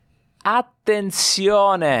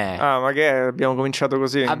Attenzione! Ah, ma che abbiamo cominciato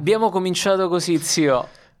così? Abbiamo cominciato così, zio.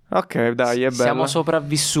 Ok, dai, è bello. Siamo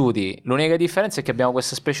sopravvissuti. L'unica differenza è che abbiamo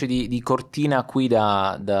questa specie di cortina qui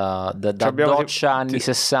da Abbiamo doccia anni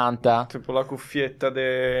 60. Tipo la cuffietta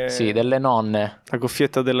Sì, delle nonne. La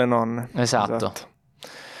cuffietta delle nonne. Esatto.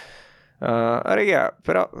 Raga,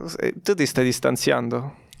 però tu ti stai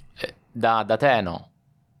distanziando? Da te no.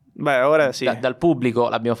 Beh, ora sì. Dal pubblico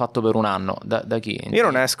l'abbiamo fatto per un anno. Da chi? Io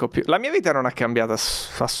non esco più. La mia vita non è cambiata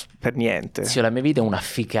per niente. Zio, la mia vita è una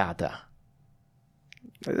ficata.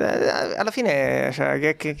 Alla fine,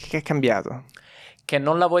 cioè, che è cambiato? Che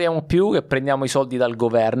non lavoriamo più, che prendiamo i soldi dal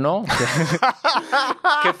governo,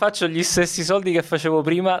 che faccio gli stessi soldi che facevo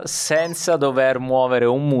prima senza dover muovere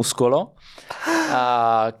un muscolo,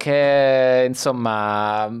 che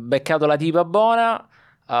insomma, beccato la tipa buona,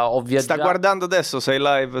 ho viaggiato... Sta guardando adesso, sei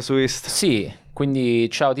live su Insta? Sì, quindi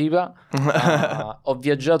ciao tipa, ho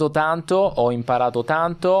viaggiato tanto, ho imparato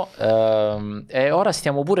tanto e ora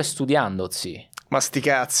stiamo pure studiando, zi. Ma sti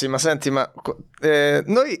cazzi, ma senti, ma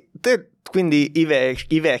quindi i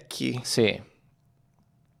vecchi, Sì.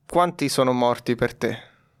 Quanti sono morti per te?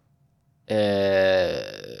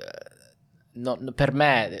 No, per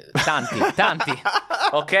me tanti,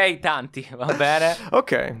 ok, tanti, va bene?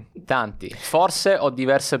 Ok. Tanti. Forse ho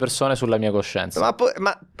diverse persone sulla mia coscienza.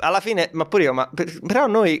 Ma alla fine, ma pure io, però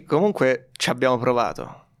noi comunque ci abbiamo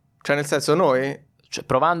provato. Cioè, nel senso, noi... Cioè,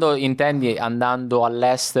 provando intendi andando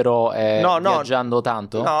all'estero e viaggiando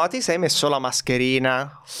tanto? No, ti sei messo la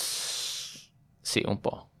mascherina. Sì, un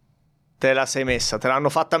po'. Te la sei messa, te l'hanno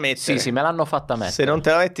fatta mettere. Sì, me l'hanno fatta mettere. Se non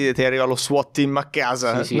te la metti ti arriva lo SWAT team a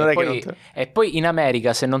casa. Sì. Non è poi, e poi in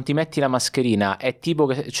America se non ti metti la mascherina è tipo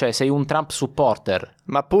che, cioè, sei un Trump supporter.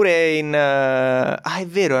 Ma pure in... è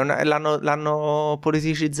vero, l'hanno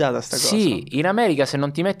politicizzato sta cosa. Sì, in America se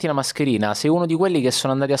non ti metti la mascherina sei uno di quelli che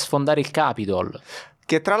sono andati a sfondare il Capitol.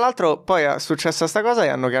 Che tra l'altro poi è successa sta cosa e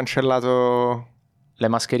hanno cancellato... Le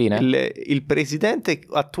mascherine? Il presidente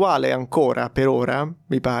attuale ancora, per ora,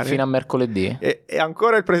 mi pare. Fino a mercoledì. È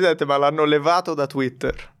ancora il presidente, ma l'hanno levato da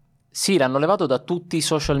Twitter. Sì, l'hanno levato da tutti i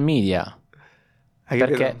social media.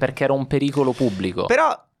 Perché era un pericolo pubblico.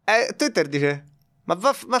 Però Twitter dice, ma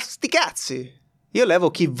sti cazzi, io levo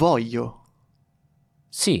chi voglio.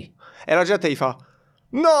 Sì. E la gente gli fa,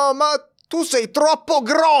 no, ma tu sei troppo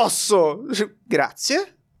grosso.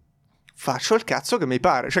 Grazie. Faccio il cazzo che mi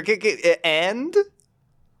pare. Cioè, and...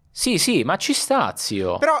 Sì, ma ci sta,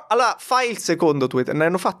 zio. Però, allora, fai il secondo Twitter. Ne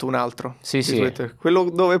hanno fatto un altro. Sì. Twitter. Quello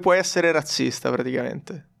dove puoi essere razzista,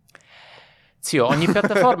 praticamente. Zio, ogni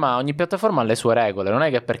piattaforma ha le sue regole. Non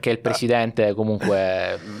è che perché il presidente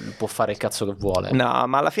comunque può fare il cazzo che vuole. No,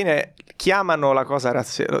 ma alla fine chiamano la cosa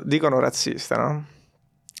razzista. Dicono razzista, no?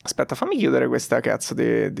 Aspetta, fammi chiudere questa cazzo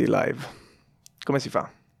di live. Come si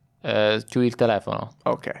fa? Chiudi il telefono.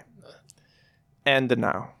 Ok. And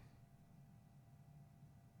now.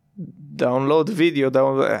 Download video,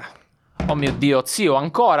 Oh mio Dio, zio,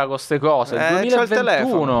 ancora con ste cose. 2021. C'ho il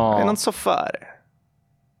telefono e non so fare.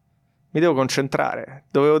 Mi devo concentrare.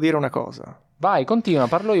 Dovevo dire una cosa. Vai, continua,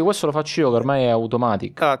 parlo io. Questo lo faccio io, che ormai è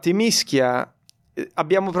automatico. Ah, ti mischia.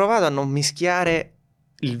 Abbiamo provato a non mischiare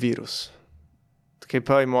il virus. Che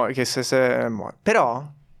poi muore. Che se muore. Però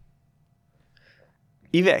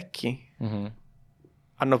i vecchi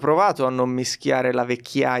hanno provato a non mischiare la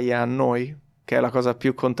vecchiaia a noi, che è la cosa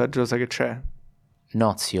più contagiosa che c'è.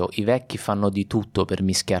 No, zio, i vecchi fanno di tutto per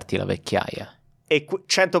mischiarti la vecchiaia. E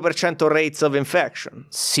 100% rates of infection.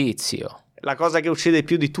 Sì, zio. La cosa che uccide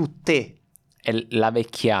più di tutte. È la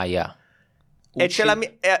vecchiaia. E c'è la mia...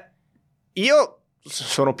 io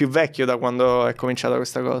sono più vecchio da quando è cominciata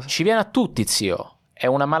questa cosa. Ci viene a tutti, zio. È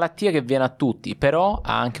una malattia che viene a tutti, però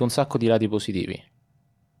ha anche un sacco di lati positivi.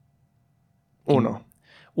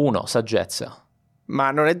 Uno, saggezza.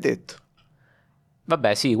 Ma non è detto.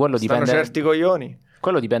 Vabbè, sì, quello Stanno dipende. certi coglioni.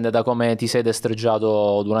 Quello dipende da come ti sei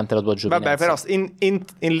destreggiato durante la tua giovinezza. Vabbè, però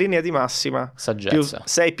in linea di massima saggezza.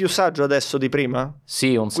 Sei più saggio adesso di prima?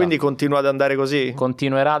 Sì, un sacco. Quindi continua ad andare così?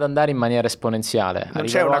 Continuerà ad andare in maniera esponenziale. Non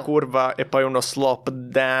c'è una curva e poi uno slop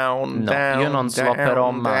down, no, down, io non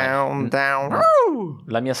slopperò mai. Down. No.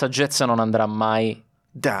 La mia saggezza non andrà mai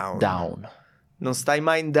down. Non stai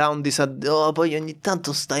mai in down poi ogni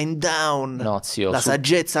tanto stai in down. No, zio. La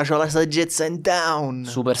saggezza, c'ho la saggezza in down.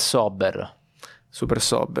 Super sober.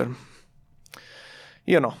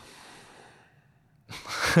 Io no.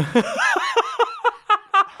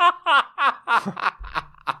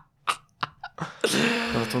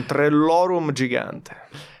 Ho fatto un trellorum gigante.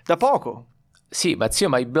 Da poco. Sì, ma zio,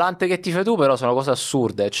 ma i blunt che ti fai tu però sono cose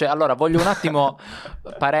assurde. Cioè, allora, voglio un attimo,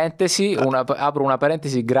 parentesi, apro una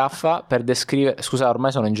parentesi graffa per descrivere... Scusa,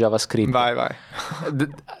 ormai sono in JavaScript. Vai.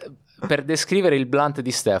 Per descrivere il blunt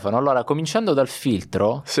di Stefano. Allora, cominciando dal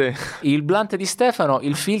filtro, Sì. il blunt di Stefano,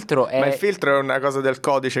 il filtro è... Ma il filtro è una cosa del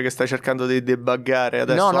codice che stai cercando di debuggare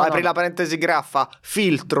adesso. No, Apri la parentesi graffa,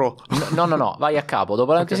 filtro. No, vai a capo. Dopo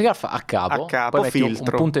la parentesi graffa, a capo. Poi metti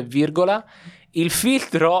filtro. un punto e virgola. Il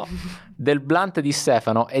filtro del blunt di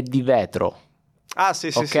Stefano è di vetro. Ah, sì,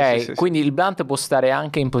 Ok, sì. quindi il blunt può stare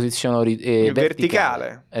anche in posizione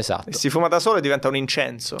verticale. Esatto. E si fuma da solo e diventa un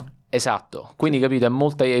incenso. Esatto, quindi capito, è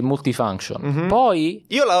multifunction. Mhm. Poi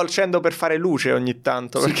Io la accendo per fare luce ogni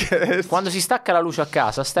tanto. sì, Perché... quando si stacca la luce a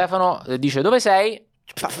casa, Stefano dice dove sei?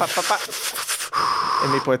 Pa. E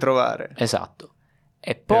mi puoi trovare. Esatto.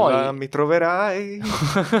 E E poi là mi troverai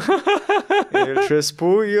il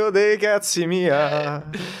cespuglio dei cazzi mia.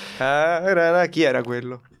 Chi era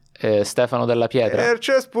quello? Stefano della Pietra. Il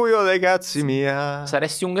cespuglio dei cazzi mia.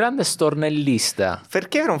 Saresti un grande stornellista.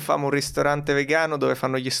 Perché non famo un ristorante vegano dove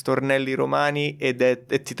fanno gli stornelli romani e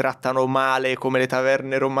ti trattano male come le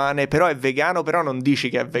taverne romane? Però è vegano, però non dici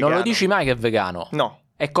che è vegano. Non lo dici mai che è vegano. No.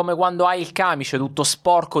 È come quando hai il camice tutto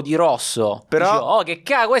sporco di rosso. Però- Dici, oh che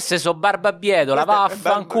cazzo, queste sono barbabietola, Questa è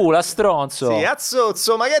vaffanculo, a stronzo. Sì,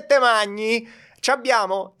 azzozzo, ma che te magni?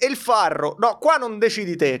 C'abbiamo il farro. No, qua non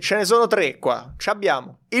decidi te, ce ne sono 3 qua.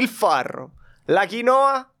 C'abbiamo il farro, la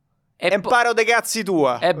quinoa e un paro de cazzi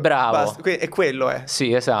tua. È bravo. Basta, e quello è.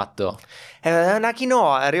 Sì, esatto. Una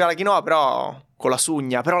quinoa, arriva la quinoa però con la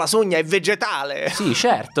sugna, però la sugna è vegetale. Sì,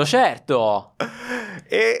 certo.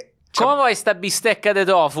 E Come vuoi sta bistecca de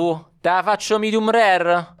tofu? Te la faccio medium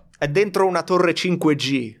rare? è dentro una torre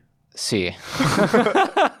 5G. Sì.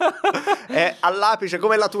 È all'apice,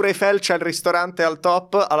 come la Tour Eiffel c'è il ristorante alla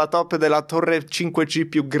top della torre 5G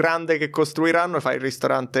più grande che costruiranno, fai il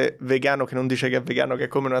ristorante vegano che non dice che è vegano, che è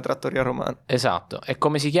come una trattoria romana. Esatto. E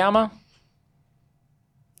come si chiama?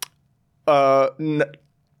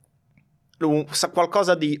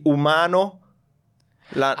 Qualcosa di umano,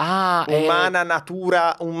 umana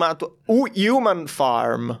natura, human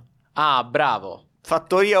farm, Bravo.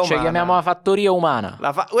 fattoria umana. Cioè chiamiamo la fattoria umana.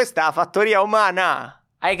 Questa è la fattoria umana.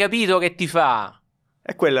 Hai capito che ti fa?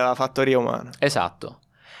 E quella è la fattoria umana. Esatto.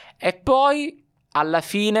 E poi alla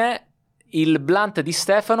fine il blunt di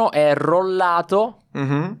Stefano è rollato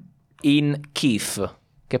Mhm. in Kif,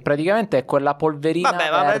 che praticamente è quella polverina Vabbè,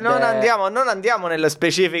 verde. non andiamo nelle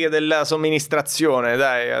specifiche della somministrazione,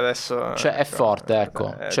 dai, adesso... Cioè è forte,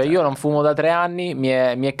 ecco. Cioè dai. io non fumo da 3 anni, mi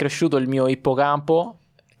è cresciuto il mio ippocampo,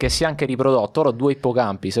 che si è anche riprodotto. Ora ho 2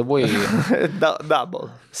 ippocampi, se vuoi...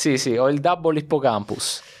 Double. Sì, ho il double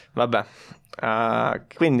hippocampus. Vabbè,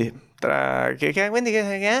 quindi...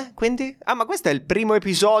 Quindi? Ah, ma questo è il primo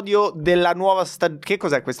episodio della nuova stagione. Che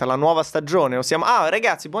cos'è questa? La nuova stagione?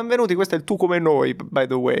 Ragazzi, benvenuti. Questo è il Tu Come Noi, by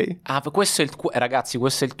the way. Questo è ragazzi,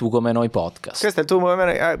 questo è il Tu Come Noi podcast. Questo è il Tu Come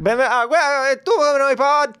Noi. Il Tu Come Noi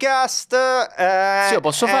podcast. Sì, io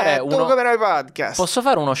posso fare Tu Come Noi podcast. Posso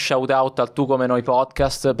fare uno shout out al Tu Come Noi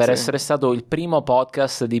podcast per essere stato il primo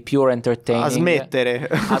podcast di Pure Entertaining. A smettere.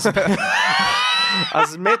 A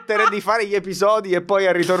smettere di fare gli episodi e poi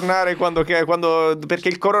a ritornare quando perché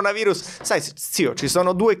il coronavirus, sai, zio, ci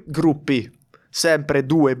sono 2 gruppi, sempre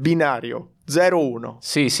 2, binario 0-1.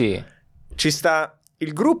 Sì. Ci sta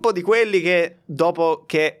il gruppo di quelli che dopo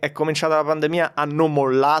che è cominciata la pandemia hanno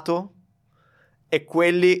mollato e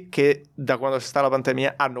quelli che da quando c'è stata la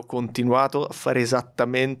pandemia hanno continuato a fare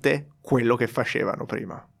esattamente quello che facevano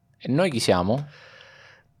prima. E noi chi siamo?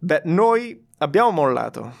 Beh, noi abbiamo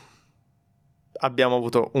mollato. Abbiamo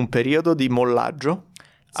avuto un periodo di mollaggio.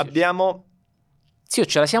 Sì. Zio,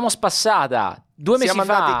 ce la siamo spassata 2 mesi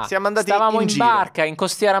fa. Siamo andati Stavamo in in giro. barca in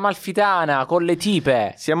Costiera Amalfitana con le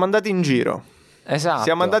tipe. Siamo andati in giro. Esatto.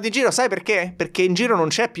 Siamo andati in giro, sai perché? Perché in giro non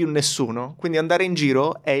c'è più nessuno. Quindi andare in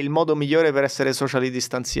giro è il modo migliore per essere socially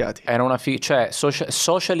distanziati. Era una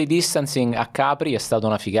socially distancing a Capri è stata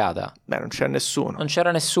una figata. Beh, non c'è nessuno. Non c'era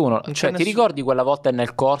nessuno. Non c'è Cioè, ti nessuno. ricordi quella volta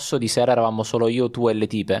nel corso di sera eravamo solo io, tu e le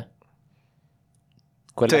tipe?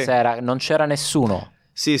 Quella Sì. sera non c'era nessuno.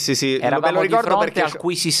 Sì. Me Eravamo lo di ricordo fronte perché al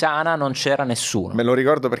Quisisana, non c'era nessuno. me lo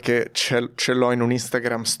ricordo perché ce l'ho in un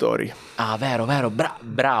Instagram story. Ah, vero,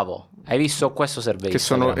 bravo. Hai visto? Questo serve Che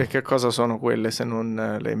sono, Instagram. e che cosa sono quelle se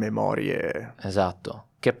non le memorie? Esatto.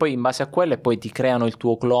 Che poi in base a quelle poi ti creano il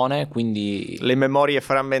tuo clone, quindi... Le memorie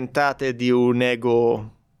frammentate di un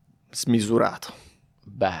ego smisurato.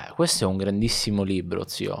 Beh, questo è un grandissimo libro,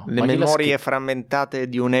 zio. Le Ma chi l'ha memorie frammentate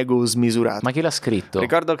di un ego smisurato. Ma chi l'ha scritto?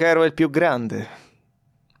 Ricordo che ero il più grande,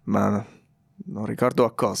 ma non ricordo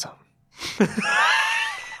a cosa.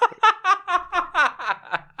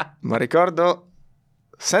 Ma ricordo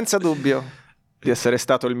senza dubbio di essere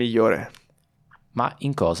stato il migliore. Ma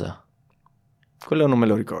in cosa? Quello non me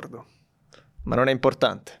lo ricordo, ma non è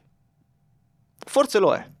importante. Forse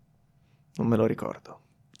lo è. Non me lo ricordo.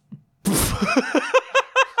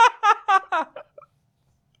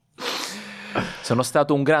 Sono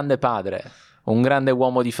stato un grande padre, un grande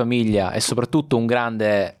uomo di famiglia e soprattutto un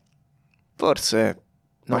grande... Forse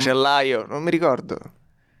macellaio, non mi ricordo.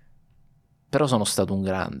 Però sono stato un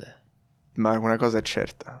grande. Ma una cosa è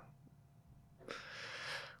certa.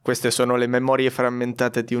 Queste sono le memorie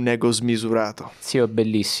frammentate di un ego smisurato. Sì, è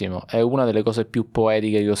bellissimo. È una delle cose più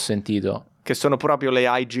poetiche che ho sentito. Che sono proprio le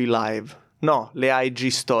IG Live. No, le IG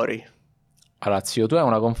Story. Allora, zio, tu hai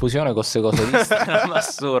una confusione con queste cose di Instagram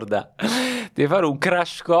assurda. Devi fare un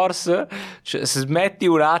crash course, cioè, smetti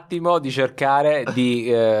un attimo di cercare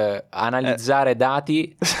di analizzare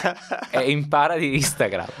dati e impara di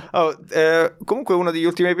Instagram. Comunque uno degli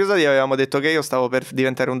ultimi episodi avevamo detto che io stavo per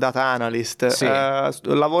diventare un data analyst. Sì.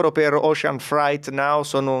 Lavoro per Ocean Freight now,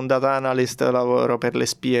 sono un data analyst, lavoro per le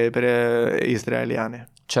spie israeliane.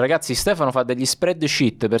 Cioè, ragazzi, Stefano fa degli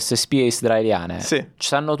spreadsheet per se spie israeliane. Sì.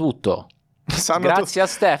 Sanno tutto. Grazie a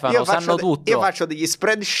Stefano, sanno tutto. Io faccio degli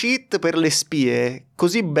spreadsheet per le spie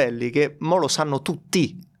così belli che mo lo sanno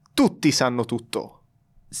tutti. Tutti sanno tutto.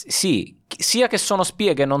 Sì, sia che sono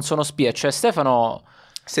spie che non sono spie. Cioè, Stefano...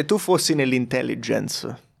 Se tu fossi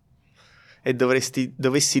nell'intelligence e dovessi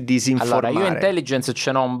disinformare... Allora, io intelligence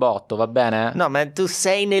ce n'ho un botto, va bene? No, ma tu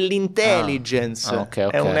sei nell'intelligence. Ok.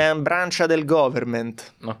 È una brancia del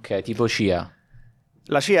government. Ok, tipo CIA.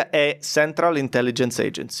 La CIA è Central Intelligence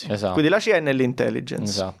Agency. Esatto. Quindi la CIA è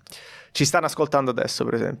nell'intelligence. Esatto. Ci stanno ascoltando adesso,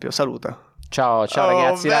 per esempio. Saluta. Ciao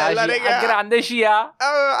ragazzi. Bella, la grande CIA.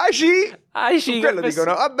 Su quello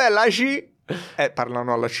dicono, bella CIA.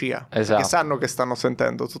 Parlano alla CIA. Esatto. Perché sanno che stanno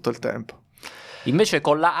sentendo tutto il tempo. Invece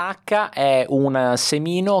con la H è un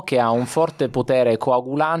semino che ha un forte potere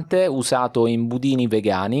coagulante usato in budini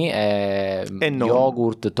vegani,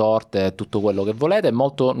 yogurt, torte, tutto quello che volete, è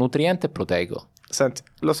molto nutriente e proteico. Senti,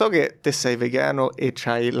 lo so che te sei vegano e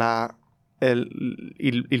c'hai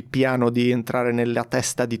il piano di entrare nella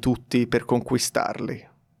testa di tutti per conquistarli,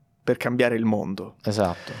 per cambiare il mondo.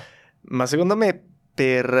 Esatto. Ma secondo me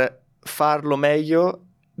per farlo meglio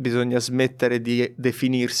bisogna smettere di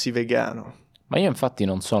definirsi vegano. Ma io infatti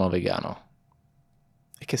non sono vegano.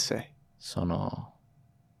 E che sei? Sono...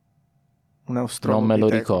 un austromo. Non me lo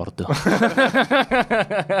ricordo.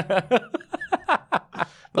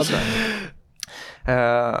 Va bene.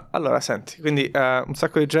 Allora, senti, quindi un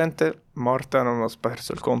sacco di gente morta, non ho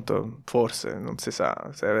perso il conto, forse, non si sa.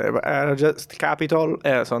 Era già Capitol,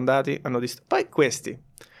 sono andati, poi questi.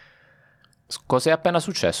 Cos'è appena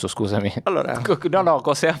successo, scusami? Allora, no,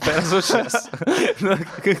 cos'è appena successo?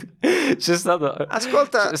 C'è stato...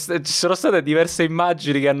 Ascolta, ci sono state diverse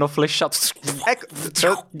immagini che hanno flashato. Ecco,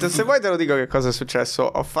 se vuoi te lo dico che cosa è successo.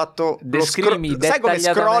 Ho fatto sai come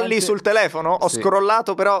scrolli sul telefono? Ho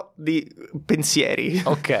scrollato però di pensieri.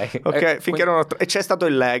 Ok, finché non ho e c'è stato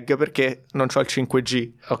il lag perché non c'ho il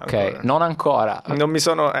 5G. Ok, ancora. non ancora. Non mi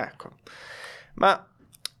sono, ecco. Ma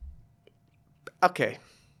ok.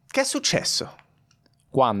 Che è successo?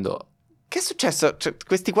 Quando? Che è successo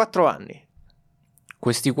questi 4 anni?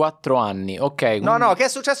 Questi 4 anni, ok. No, che è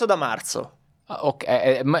successo da marzo? Ok,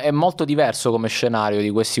 è molto diverso come scenario di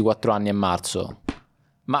questi 4 anni e marzo.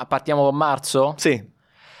 Ma partiamo con marzo? Sì.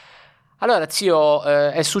 Allora, zio,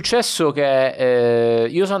 è successo che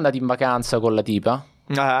io sono andato in vacanza con la tipa.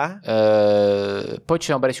 Poi ci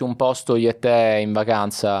siamo presi un posto io e te in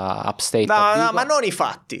vacanza upstate. No, ma non i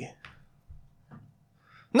fatti.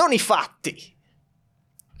 Non i fatti.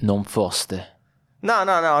 Non foste.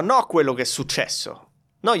 No, quello che è successo.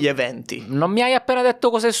 Non gli eventi. Non mi hai appena detto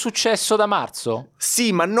cosa è successo da marzo?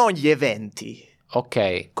 Sì, ma non gli eventi.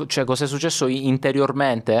 Ok, cioè cosa è successo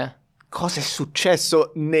interiormente? Cosa è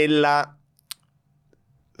successo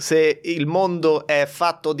se il mondo è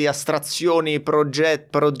fatto di astrazioni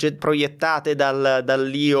proiettate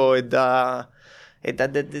dall'io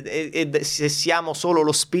e se siamo solo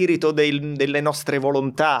lo spirito delle nostre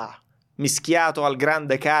volontà mischiato al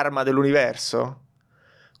grande karma dell'universo?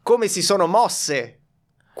 Come si sono mosse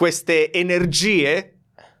queste energie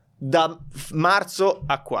da marzo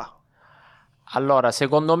a qua? Allora,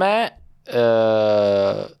 secondo me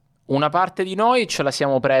una parte di noi ce la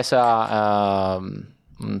siamo presa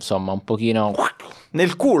insomma un pochino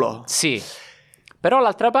nel culo. Sì. Però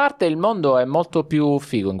l'altra parte il mondo è molto più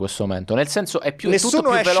figo in questo momento, nel senso è tutto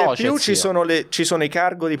più veloce. Più ci sono i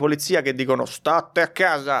cargo di polizia che dicono state a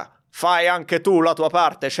casa, fai anche tu la tua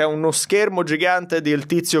parte. C'è uno schermo gigante del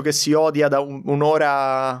tizio che si odia da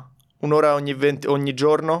un'ora un'ora ogni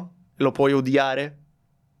giorno, lo puoi odiare.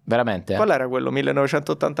 Veramente? Qual era quello?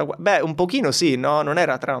 1984? Beh, un pochino sì, no? Non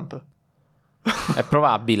era Trump. È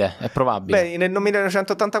probabile, è probabile. Beh, nel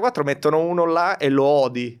 1984 mettono uno là e lo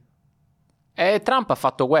odi. E Trump ha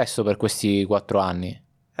fatto questo per questi 4 anni.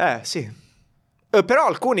 Sì. Però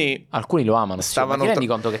alcuni lo amano. stavano Ma ti rendi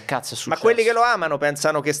conto che cazzo è successo? Ma quelli che lo amano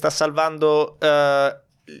pensano che sta salvando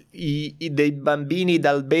dei bambini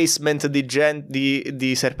dal basement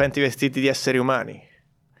di serpenti vestiti di esseri umani.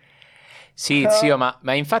 Sì, zio,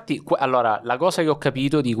 ma infatti, allora, la cosa che ho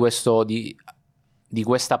capito di questo, di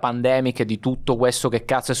questa pandemic e di tutto questo che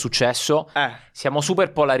cazzo è successo, siamo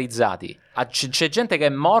super polarizzati. C'è gente che è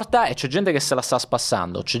morta e c'è gente che se la sta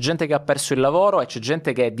spassando, c'è gente che ha perso il lavoro e c'è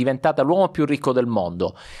gente che è diventata l'uomo più ricco del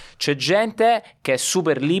mondo, c'è gente che è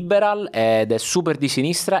super liberal ed è super di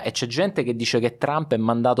sinistra e c'è gente che dice che Trump è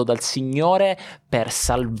mandato dal Signore per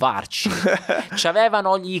salvarci.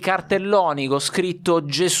 C'avevano gli cartelloni con scritto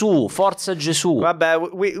Gesù, forza Gesù. Vabbè,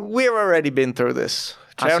 we've already been through this.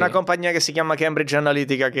 C'è una compagnia che si chiama Cambridge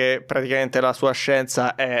Analytica che praticamente la sua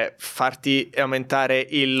scienza è farti aumentare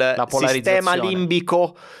il sistema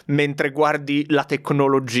limbico mentre guardi la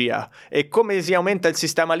tecnologia. E come si aumenta il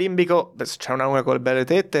sistema limbico? C'è una con le belle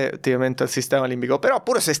tette, ti aumenta il sistema limbico. Però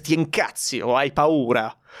pure se ti incazzi o hai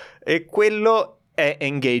paura. E quello è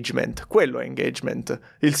engagement. Quello è engagement.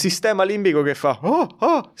 Il sistema limbico che fa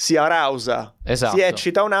si arausa. Esatto. Si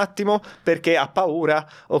eccita un attimo perché ha paura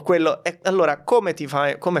o quello. E allora come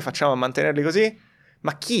facciamo a mantenerli così?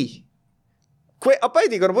 Ma chi? Poi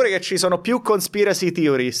dicono pure che ci sono più conspiracy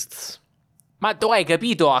theorists. Ma tu hai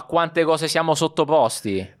capito a quante cose siamo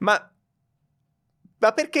sottoposti? Ma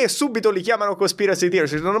perché subito li chiamano conspiracy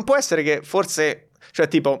theorists? Non può essere che forse, cioè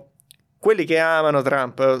tipo, quelli che amano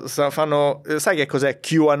Trump fanno, sai che cos'è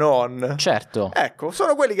QAnon? Certo. Ecco,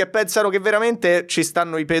 sono quelli che pensano che veramente ci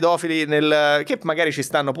stanno i pedofili che magari ci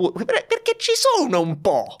stanno pure, perché ci sono un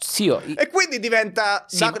po'. Sì, e quindi diventa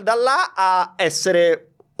da là a essere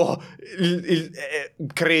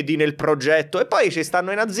credi nel progetto e poi ci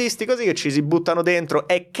stanno i nazisti così che ci si buttano dentro,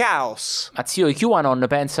 è caos. Ma zio, i QAnon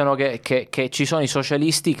pensano che ci sono i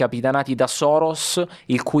socialisti capitanati da Soros,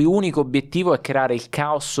 il cui unico obiettivo è creare il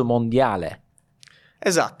caos mondiale.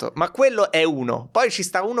 Esatto, ma quello è uno. Poi ci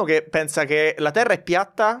sta uno che pensa che la Terra è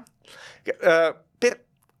piatta.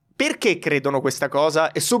 Perché credono questa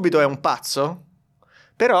cosa? E subito è un pazzo?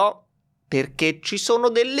 Però perché ci sono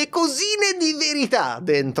delle cosine di verità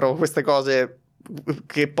dentro queste cose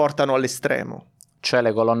che portano all'estremo. Cioè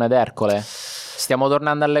le colonne d'Ercole? Stiamo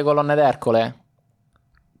tornando alle colonne d'Ercole?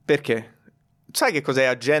 Perché? Sai che cos'è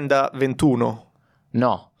Agenda 21?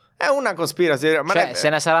 No. È una cospirazione. Cioè, se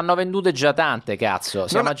ne saranno vendute già tante, cazzo.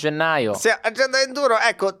 Siamo a gennaio. Agenda 21,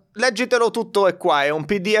 ecco, leggitelo tutto è qua. È un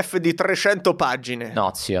PDF di 300 pagine.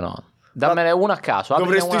 No, zio, no. Dammene una a caso.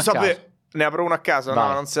 Dovresti sapere. Ne apro una a caso, vai.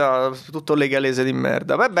 No, non sia tutto legalese di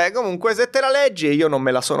merda. Vabbè, comunque se te la leggi e io non me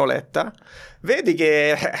la sono letta, vedi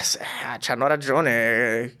che c'hanno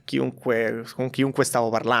ragione con chiunque stavo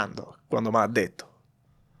parlando quando me l'ha detto.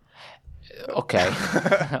 Ok,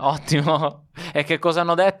 ottimo. E che cosa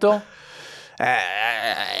hanno detto?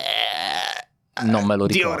 Non me lo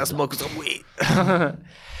ricordo. Dio, ora smoke some weed.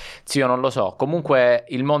 Zio, non lo so. Comunque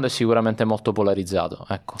il mondo è sicuramente molto polarizzato.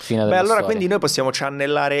 Ecco, fine della allora storia. quindi noi possiamo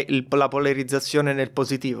channellare la polarizzazione nel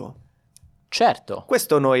positivo. Certo.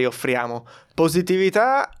 Questo noi offriamo.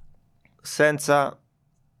 Positività senza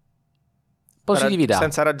positività.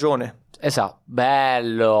 Senza ragione. Esatto.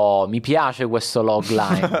 Bello. Mi piace questo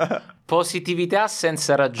logline. Positività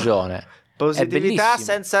senza ragione. Positività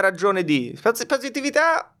senza ragione di.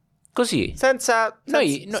 Positività così. Senza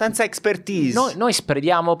expertise. Noi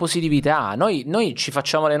spreadiamo positività. Noi ci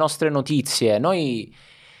facciamo le nostre notizie.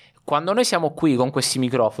 Quando noi siamo qui con questi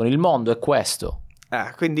microfoni, il mondo è questo.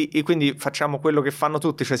 Quindi facciamo quello che fanno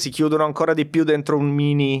tutti, cioè si chiudono ancora di più dentro un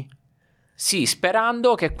mini. Sì,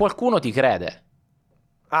 sperando che qualcuno ti crede.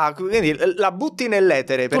 Quindi la butti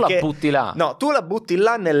nell'etere. Tu la butti là. No, tu la butti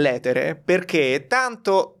là nell'etere perché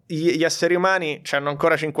tanto gli esseri umani hanno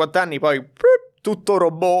ancora 50 anni, poi tutto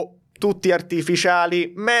robot, tutti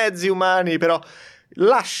artificiali, mezzi umani, però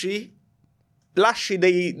lasci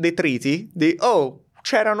dei detriti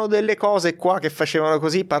c'erano delle cose qua che facevano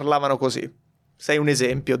così, parlavano così. Sei un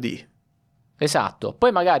esempio di. Esatto.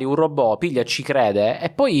 Poi magari un robot piglia, ci crede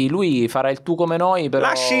e poi lui farà il tu come noi, però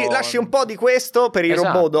lasci un po' di questo per i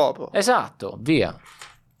robot dopo. Esatto, via.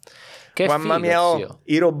 Che mamma mia,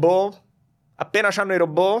 i robot appena c'hanno i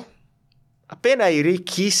robot, appena i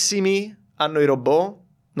ricchissimi hanno i robot,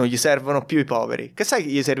 non gli servono più i poveri. Che sai che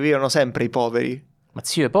gli servivano sempre i poveri? Ma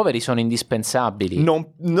zio, i poveri sono indispensabili.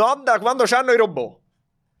 Non da quando c'hanno i robot.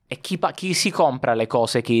 E chi si compra le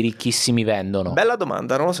cose che i ricchissimi vendono? Bella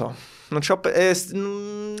domanda, non lo so. Non c'ho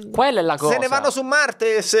Quella è la cosa. Se ne vanno su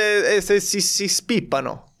Marte e se si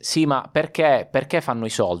spippano. Sì, ma perché fanno i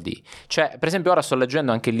soldi? Cioè, per esempio, ora sto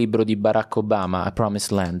leggendo anche il libro di Barack Obama, A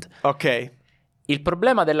Promised Land. Ok. Il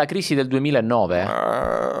problema della crisi del 2009...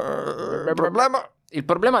 Il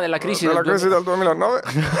problema della crisi del 2009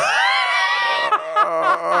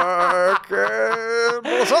 che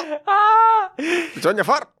non lo so. Bisogna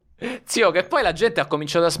farlo. Zio, che poi la gente ha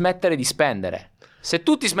cominciato a smettere di spendere. Se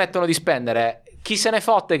tutti smettono di spendere, chi se ne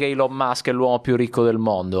fotte che Elon Musk è l'uomo più ricco del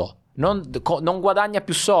mondo? Non guadagna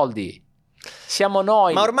più soldi. Siamo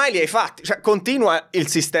noi. Ma ormai li hai fatti. Cioè, continua il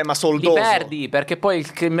sistema soldoso. Li perdi perché poi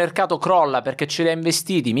il mercato crolla, perché ce li hai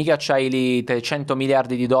investiti. Mica c'hai lì 100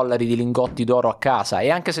 miliardi di dollari di lingotti d'oro a casa. E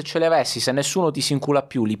anche se ce li avessi, se nessuno ti si incula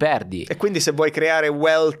più, li perdi. E quindi se vuoi creare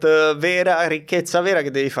wealth vera, ricchezza vera, che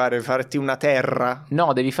devi fare? Farti una terra?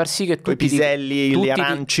 No, devi far sì che tutti... Con i piselli, gli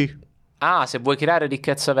aranci. Ah, se vuoi creare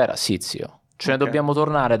ricchezza vera, sì, zio. Ce ne dobbiamo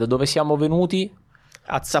tornare da dove siamo venuti...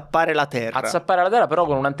 A zappare la terra. A zappare la terra, però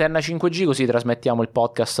con un'antenna 5G, così trasmettiamo il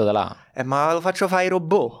podcast da là. Ma lo faccio fare ai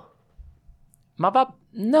robot.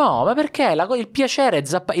 No, ma perché? Il piacere è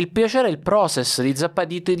il piacere è il process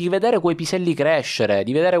di vedere quei piselli crescere,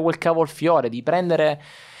 di vedere quel cavolfiore, di prendere...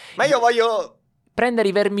 Ma io voglio... Prendere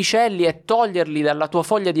i vermicelli e toglierli dalla tua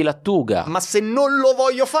foglia di lattuga. Ma se non lo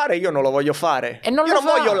voglio fare, io non lo voglio fare. Io non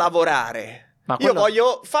voglio lavorare. Quello... Io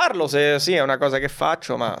voglio farlo se sì, è una cosa che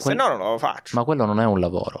faccio, ma se no non lo faccio. Ma quello non è un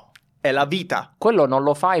lavoro. È la vita. Quello non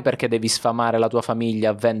lo fai perché devi sfamare la tua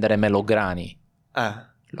famiglia a vendere melograni.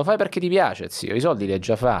 Lo fai perché ti piace, zio. I soldi li hai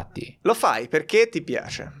già fatti. Lo fai perché ti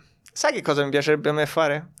piace. Sai che cosa mi piacerebbe a me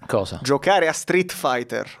fare? Cosa? Giocare a Street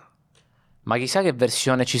Fighter. Ma chissà che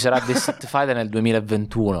versione ci sarà di Street Fighter nel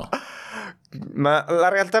 2021. Ma la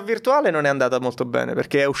realtà virtuale non è andata molto bene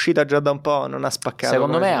perché è uscita già da un po', non ha spaccato.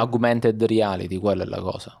 Secondo me è augmented reality, quella è la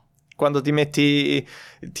cosa. Quando ti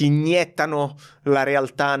iniettano la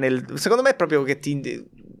realtà secondo me è proprio che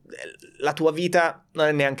la tua vita non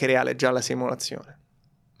è neanche reale, è già la simulazione.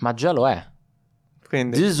 Ma già lo è.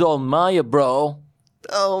 Quindi This is all Maya, bro.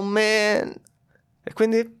 Oh man. E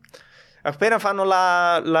quindi appena fanno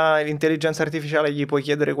l'intelligenza artificiale gli puoi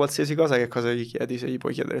chiedere qualsiasi cosa, che cosa gli chiedi? Se gli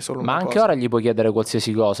puoi chiedere solo una cosa. Ma anche ora gli puoi chiedere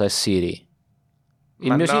qualsiasi cosa, è Siri.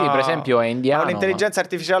 Il mio Siri, per esempio, è indiano. Ha un'intelligenza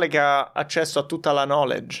artificiale che ha accesso a tutta la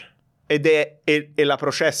knowledge e la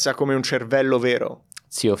processa come un cervello vero.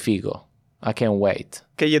 Zio, figo. I can't wait.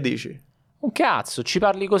 Che gli dici? Un cazzo, ci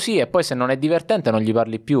parli così e poi se non è divertente non gli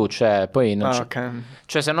parli più, cioè poi non c'è... Okay.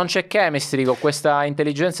 Cioè se non c'è chemistry con questa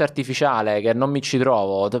intelligenza artificiale che non mi ci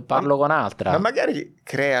trovo, parlo con altra. Ma magari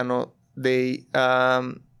creano dei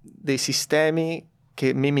sistemi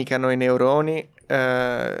che mimicano i neuroni,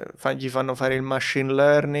 gli fanno fare il machine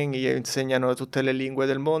learning, gli insegnano tutte le lingue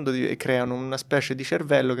del mondo e creano una specie di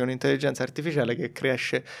cervello che è un'intelligenza artificiale che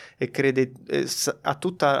cresce e crede, ha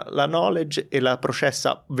tutta la knowledge e la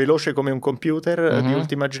processa veloce come un computer di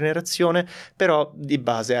ultima generazione, però di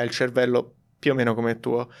base ha il cervello più o meno come il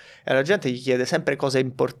tuo. E la gente gli chiede sempre cose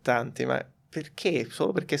importanti, ma perché?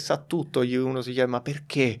 Solo perché sa tutto, uno si chiede ma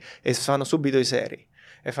perché? E fanno subito i seri.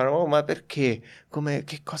 E fanno, oh, ma perché?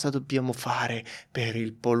 Che cosa dobbiamo fare per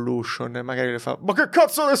il pollution? E magari le fa, ma che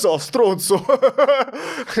cazzo ne so, stronzo?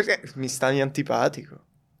 Mi stai antipatico.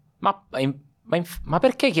 Ma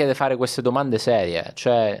perché chiede fare queste domande serie?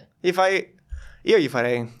 Cioè... Io gli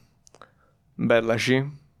farei, bella C.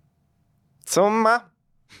 Insomma,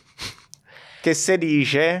 che se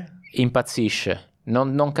dice? Impazzisce.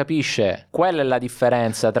 Non capisce. Quella è la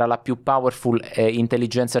differenza tra la più powerful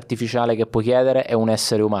intelligenza artificiale che puoi chiedere e un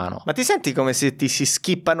essere umano. Ma ti senti come se ti si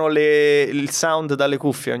skippano il sound dalle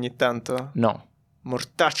cuffie ogni tanto? No.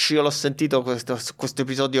 Mortacci, io l'ho sentito questo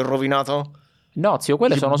episodio rovinato. No, zio,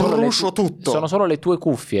 quelle sono solo le tue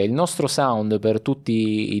cuffie. Il nostro sound per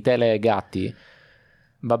tutti i telegatti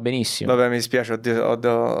va benissimo. Vabbè, mi dispiace, ho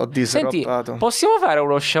disruppato. Senti, possiamo fare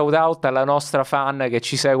uno shout out alla nostra fan che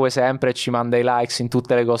ci segue sempre e ci manda i likes in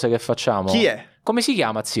tutte le cose che facciamo? Chi è? Come si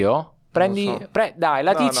chiama, zio? Dai,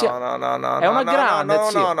 la tizia no, è una grande,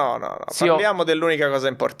 zio. No. Parliamo dell'unica cosa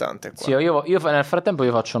importante qua. Zio, io nel frattempo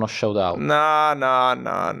io faccio uno shout out. No.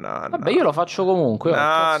 Vabbè, io lo faccio comunque. No,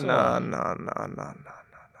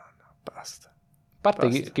 basta. A parte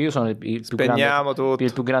che io sono il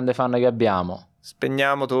più grande fan che abbiamo.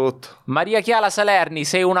 Spegniamo tutto. Maria Chiara Salerni,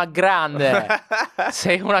 sei una grande.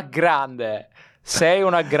 Sei una grande.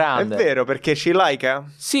 È vero, perché ci like'a?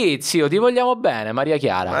 Sì, zio, ti vogliamo bene, Maria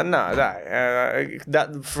Chiara. Ma no, dai,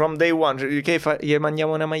 from day one, gli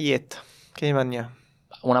mandiamo una maglietta. Che gli mandiamo?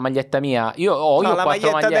 Una maglietta mia? Io ho la 4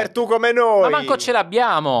 maglietta magliette. del tu come noi. Ma manco ce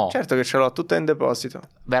l'abbiamo. Certo che ce l'ho, tutta in deposito.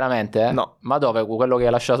 Veramente? No. Ma dove? Quello che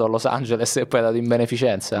hai lasciato a Los Angeles e poi hai dato in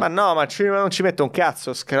beneficenza? Ma no, ma non ci metto un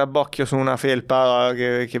cazzo, scarabocchio su una felpa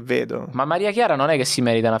che vedo. Ma Maria Chiara non è che si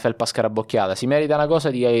merita una felpa scarabocchiata, si merita una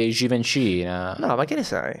cosa di Givenchy. No, ma che ne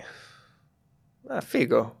sai?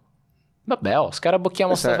 Figo. Vabbè,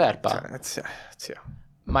 scarabocchiamo sta felpa. Zio.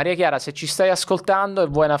 Maria Chiara, se ci stai ascoltando e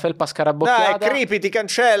vuoi una felpa scarabocchiata... Dai, creepy, ti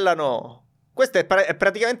cancellano. Questo è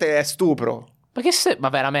praticamente è stupro. Ma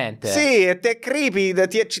veramente? Sì, e te creepy,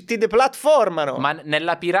 ti deplatformano. Ma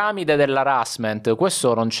nella piramide dell'harassment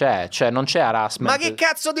questo non c'è, cioè non c'è harassment. Ma che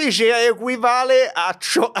cazzo dici? Equivale a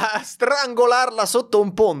strangolarla sotto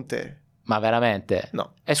un ponte. Ma veramente?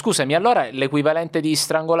 No. E scusami, allora l'equivalente di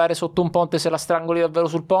strangolare sotto un ponte se la strangoli davvero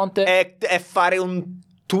sul ponte? È fare un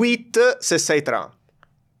tweet se sei Trump.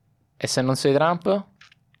 E se non sei Trump?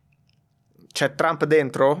 C'è Trump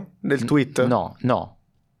dentro nel tweet? No.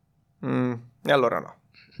 E allora no.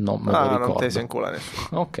 Non me lo ricordo. Non te si incula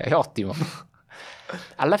nessuno. Ok, ottimo.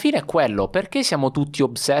 Alla fine è quello. Perché siamo tutti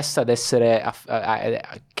obsessi ad essere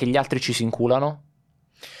che gli altri ci si inculano?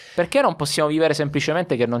 Perché non possiamo vivere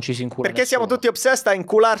semplicemente che non ci si incula Perché nessuno? siamo tutti obsessi a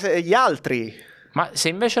inculare gli altri. Ma se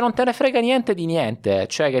invece non te ne frega niente di niente,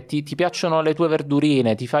 cioè che ti piacciono le tue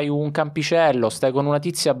verdurine, ti fai un campicello, stai con una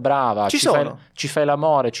tizia brava, ci fai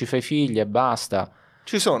l'amore, ci fai figli e basta.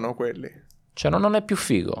 Ci sono quelli. Cioè non è più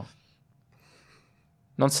figo.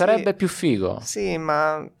 Non sarebbe più figo. Sì,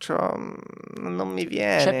 ma non mi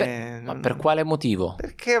viene. Ma per quale motivo?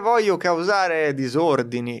 Perché voglio causare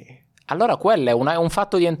disordini. Allora quello è un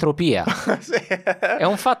fatto di entropia. Sì. È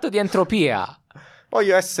un fatto di entropia.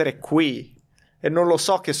 Voglio essere qui. E non lo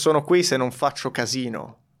so che sono qui se non faccio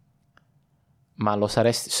casino. Ma lo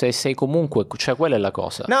saresti se sei comunque, cioè quella è la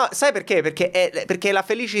cosa. No, sai perché? Perché la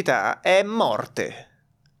felicità è morte.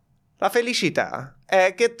 La felicità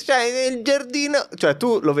è che c'è il giardino, cioè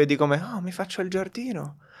tu lo vedi come mi faccio il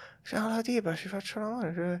giardino. C'è una tipa, ci faccio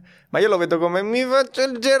l'amore. Ma io lo vedo come mi faccio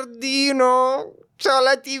il giardino. C'ho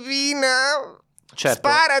la tipina. Certo.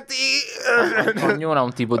 Sparati. Ognuno ha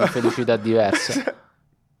un tipo di felicità diversa.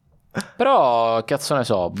 Però, cazzo ne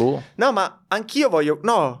so, No, ma anch'io voglio...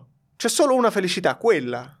 No, c'è solo una felicità,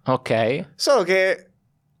 quella. Ok. Solo che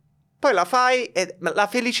poi la fai e la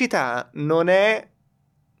felicità non è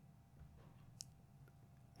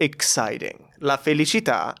exciting. La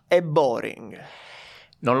felicità è boring.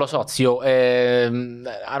 Non lo so, zio. I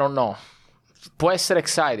don't know. Può essere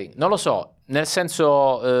exciting. Non lo so. Nel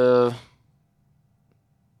senso...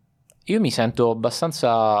 io mi sento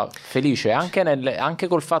abbastanza felice anche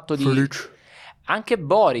col fatto di... Felice. Anche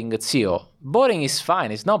boring, zio. Boring is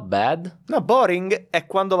fine, it's not bad. No, boring è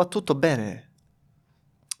quando va tutto bene.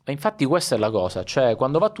 Ma infatti questa è la cosa. Cioè,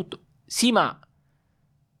 quando va tutto... Sì, ma...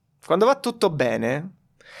 Quando va tutto bene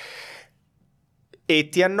e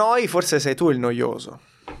ti annoi, forse sei tu il noioso.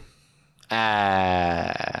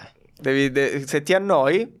 Se ti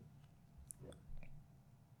annoi...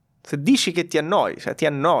 Se dici che ti annoi, cioè ti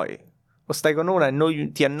annoi, o stai con una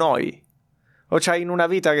e ti annoi, o c'hai in una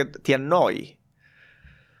vita che ti annoi,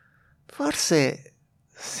 forse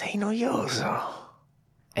sei noioso.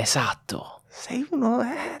 Esatto. Sei uno,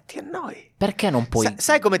 ti annoi. Perché non puoi...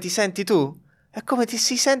 Sai come ti senti tu? È come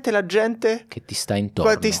si sente la gente che ti sta intorno.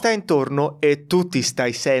 Quando ti sta intorno e tu ti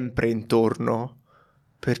stai sempre intorno.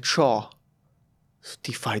 Perciò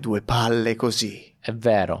ti fai due palle così. È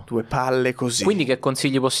vero. Due palle così. Quindi che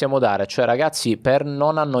consigli possiamo dare? Cioè, ragazzi, per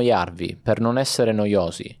non annoiarvi, per non essere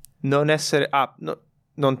noiosi. Non essere...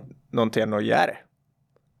 non ti annoiare.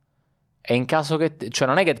 E in caso che... Cioè,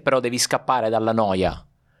 non è che però devi scappare dalla noia.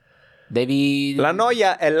 Devi... La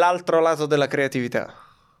noia è l'altro lato della creatività.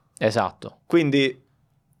 Esatto. Quindi,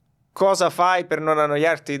 cosa fai per non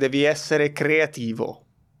annoiarti? Devi essere creativo.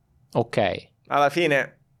 Ok. Alla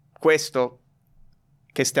fine, questo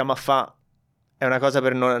che stiamo a fare è una cosa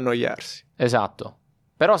per non annoiarsi. Esatto.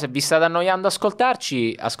 Però se vi state annoiando ad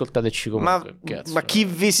ascoltarci, ascoltateci comunque. Ma chi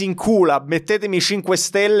vi si incula? Mettetemi 5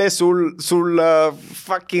 stelle sul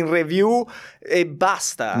fucking review e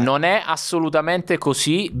basta. Non è assolutamente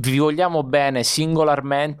così. Vi vogliamo bene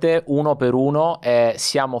singolarmente, uno per uno, e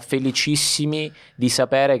siamo felicissimi di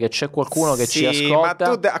sapere che c'è qualcuno che ci ascolta.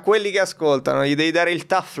 Ma tu a quelli che ascoltano gli devi dare il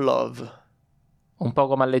tough love. Un po'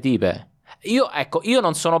 come alle tipe. Io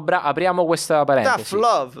non sono bravo. Apriamo questa parentesi. Tough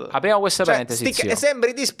love. Apriamo questa parentesi.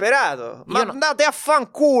 Sembri disperato. Ma andate a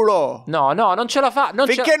fanculo. No, non ce la fa.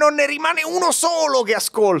 Finché non ne rimane uno solo che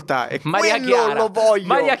ascolta. E Maria quello Chiara, lo voglio.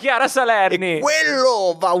 Maria Chiara Salerni. E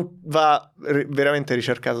quello va veramente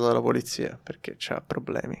ricercato dalla polizia perché c'ha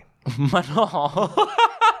problemi. Ma no.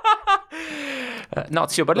 No,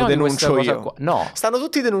 zio, parliamo di questa denuncio cosa io. qua. No, Stanno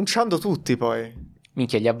tutti denunciando tutti poi.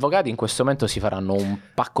 minchia, gli avvocati in questo momento si faranno un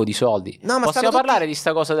pacco di soldi. No, ma Possiamo stanno tutti- parlare di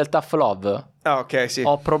sta cosa del tough love? Ah, ok, sì.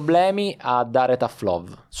 Ho problemi a dare tough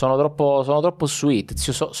love. Sono troppo sweet,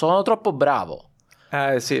 zio, sono troppo bravo.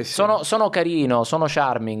 Sì, sì. Sono carino, sono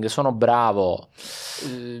charming, sono bravo.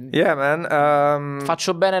 Yeah, man.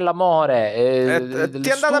 Faccio bene l'amore, ti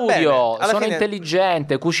è andata bene. studio, Alla sono fine-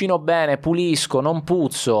 intelligente, cucino bene, pulisco, non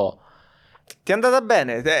puzzo. Ti è andata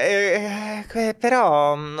bene,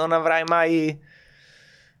 però non avrai mai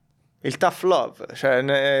il tough love. Cioè,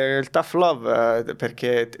 il tough love,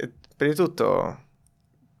 perché, prima di tutto,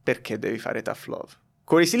 perché devi fare tough love?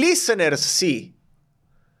 Con i listeners, sì.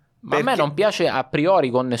 Ma a me non piace a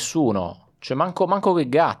priori con nessuno. Cioè, manco che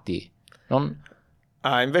gatti. Non...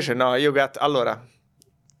 Ah, invece no, io gatto. Allora,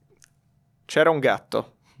 c'era un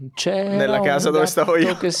gatto C'era nella casa dove stavo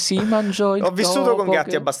io. che si mangiò il Ho vissuto con topo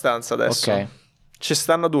gatti abbastanza adesso. Ok. Ci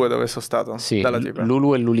stanno 2 dove sono stato. Sì, Dalla tipa.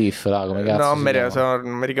 Lulu e Lulif, là, come cazzo No, si non chiamano?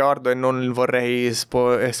 mi ricordo e non vorrei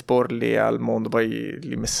esporli al mondo, poi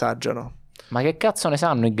li messaggiano. Ma che cazzo ne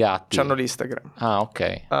sanno i gatti? C'hanno l'Instagram. Ah,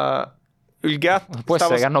 ok. Il gatto... Può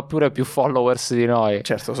essere che hanno pure più followers di noi.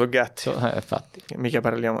 Certo, sono gatti. Infatti. Mica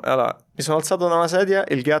parliamo. Allora, mi sono alzato da una sedia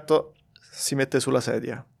e il gatto si mette sulla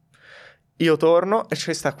sedia. Io torno e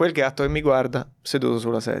c'è sta quel gatto che mi guarda seduto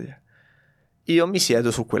sulla sedia. Io mi siedo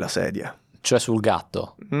su quella sedia. Cioè sul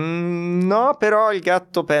gatto. No, però il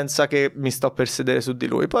gatto pensa che mi sto per sedere su di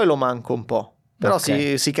lui. Poi lo manco un po'. Però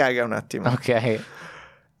Ok. si caga un attimo. Ok.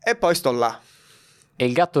 E poi sto là. E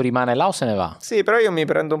il gatto rimane là o se ne va? Sì, però io mi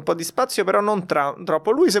prendo un po' di spazio, però non troppo.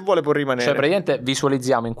 Lui se vuole può rimanere. Cioè praticamente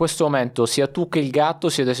visualizziamo in questo momento sia tu che il gatto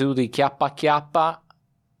siete seduti chiappa a chiappa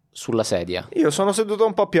sulla sedia, Io sono seduto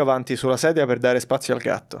un po' più avanti sulla sedia per dare spazio al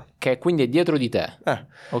gatto. che quindi è dietro di te.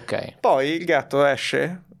 Ok. Poi il gatto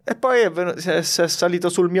esce e poi si è salito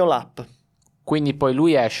sul mio lap. Quindi poi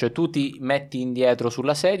lui esce, tu ti metti indietro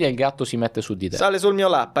sulla sedia e il gatto si mette su di te. Sale sul mio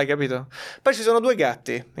lap, hai capito? Poi ci sono 2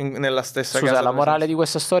 gatti nella stessa casa. Scusa, la dove morale sono. di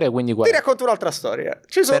questa storia quindi qual Ti è? racconto un'altra storia.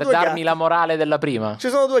 Ci sono Per 2 darmi gatti. la morale della prima? Ci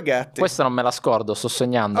sono 2 gatti. Questa non me la scordo, sto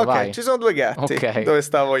segnando, Ok, vai. ci sono 2 gatti. Ok. Dove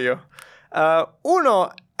stavo io?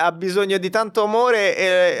 Uno ha bisogno di tanto amore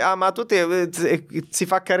e ama tutti e si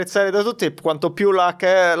fa accarezzare da tutti. Quanto più la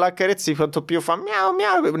accarezzi, quanto più fa miau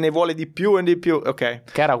miau, ne vuole di più e di più. Ok.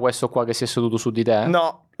 Che era questo qua che si è seduto su di te?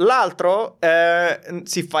 No, l'altro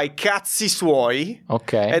si fa i cazzi suoi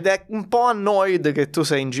Ok. ed è un po' annoyed che tu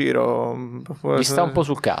sei in giro. Gli sta un po'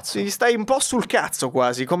 sul cazzo. Gli stai un po' sul cazzo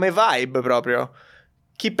quasi, come vibe proprio.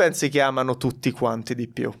 Chi pensi che amano tutti quanti di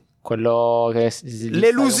più? Quello che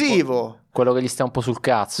L'elusivo. quello che gli sta un po' sul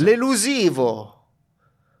cazzo. L'elusivo.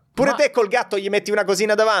 Pure Ma- te col gatto gli metti una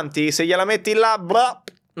cosina davanti, se gliela metti là, blah,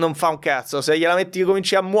 non fa un cazzo. Se gliela metti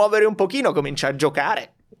cominci a muovere un pochino, comincia a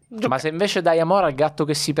giocare. Ma se invece dai amore al gatto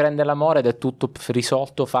che si prende l'amore ed è tutto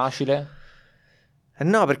risolto, facile?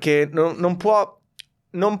 No, perché non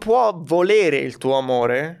può volere il tuo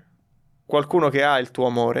amore, qualcuno che ha il tuo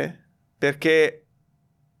amore, perché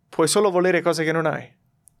puoi solo volere cose che non hai.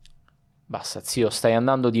 Basta, zio, stai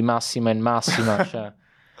andando di massima in massima. Cioè...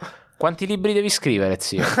 Quanti libri devi scrivere,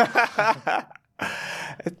 zio?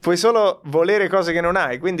 Puoi solo volere cose che non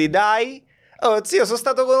hai, quindi dai. Oh, zio, sono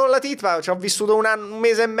stato con la tipa, ci ho vissuto un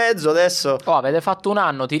mese e mezzo adesso. Oh, avete fatto un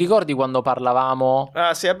anno, ti ricordi quando parlavamo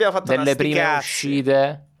Ah, sì, abbiamo fatto delle sti prime cazzi.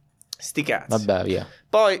 uscite? Sti cazzi. Vabbè, via.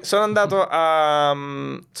 Poi sono andato a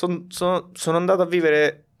sono andato a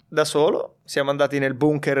vivere da solo. Siamo andati nel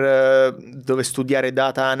bunker dove studiare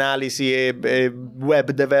data analisi e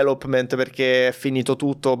web development perché è finito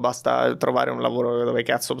tutto, basta trovare un lavoro dove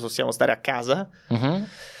cazzo possiamo stare a casa. Mhm.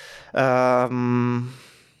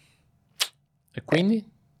 E quindi?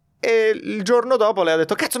 E il giorno dopo lei ha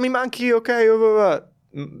detto cazzo mi manchi, ok,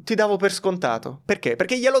 ti davo per scontato. Perché?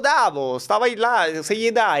 Perché glielo davo, stava là,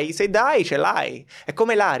 se dai ce l'hai. È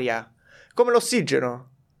come l'aria, come l'ossigeno.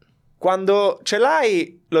 Quando ce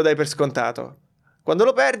l'hai lo dai per scontato, quando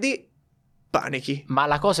lo perdi panichi. Ma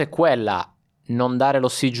la cosa è quella, non dare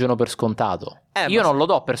l'ossigeno per scontato. Io ma non lo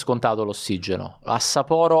do per scontato l'ossigeno,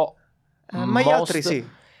 assaporo ma gli altri sì.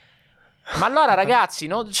 Ma allora ragazzi,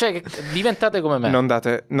 cioè, diventate come me. Non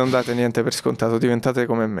date niente per scontato, diventate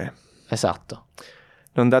come me. Esatto.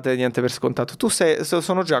 Non date niente per scontato.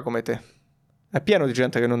 Sono già come te. È pieno di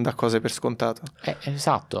gente che non dà cose per scontato.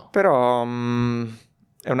 Esatto. Però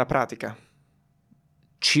è una pratica.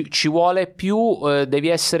 Ci vuole più, devi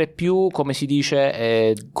essere più, come si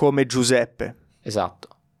dice... Come Giuseppe. Esatto.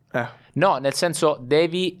 No, nel senso,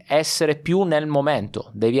 devi essere più nel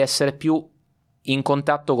momento, devi essere più in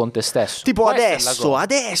contatto con te stesso. Tipo Questa è la adesso, cosa.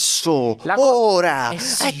 adesso, La ora,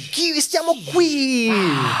 sì. chi stiamo qui?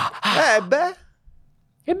 Beh.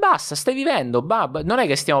 E basta, stai vivendo. Non è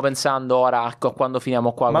che stiamo pensando ora quando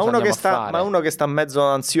finiamo qua. Ma cosa uno, andiamo che a fare. ma uno che sta mezzo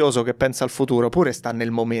ansioso, che pensa al futuro, pure sta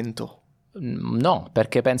nel momento. No,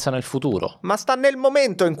 perché pensa nel futuro. Ma sta nel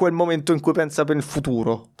momento, in quel momento in cui pensa per il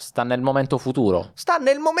futuro. Sta nel momento futuro. Sta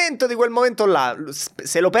nel momento di quel momento là.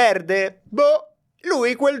 Se lo perde, boh,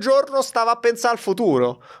 lui quel giorno stava a pensare al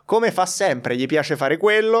futuro. Come fa sempre, gli piace fare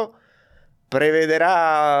quello.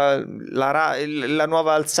 Prevederà la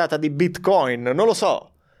nuova alzata di Bitcoin, non lo so.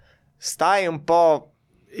 Stai un po'.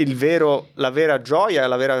 La vera gioia e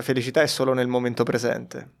la vera felicità è solo nel momento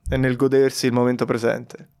presente. E nel godersi il momento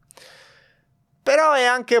presente. Però è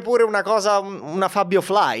anche pure una cosa, una Fabio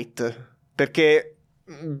Flight. Perché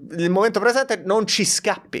il momento presente non ci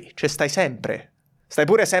scappi. Cioè stai sempre. Stai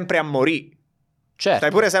pure sempre a morire. Certo. Stai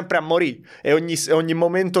pure sempre a morire. E ogni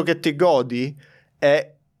momento che ti godi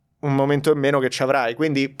è un momento in meno che ci avrai.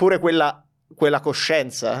 Quindi pure quella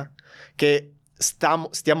coscienza che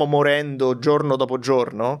stiamo morendo giorno dopo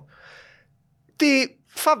giorno ti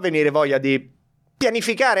fa venire voglia di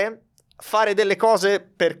pianificare, fare delle cose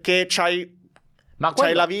perché c'hai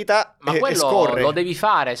la vita ma e quello scorre. lo devi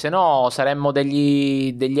fare, se no saremmo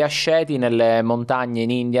degli asceti nelle montagne in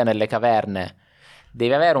India, nelle caverne.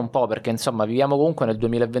 Devi avere un po', perché insomma viviamo comunque nel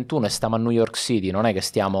 2021 e stiamo a New York City, non è che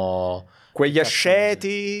stiamo... Quegli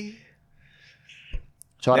asceti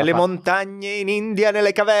nelle montagne in India,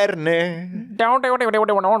 nelle caverne.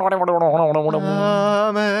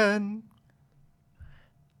 Amen.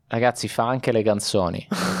 Ragazzi, fa anche le canzoni.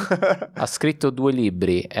 Ha scritto 2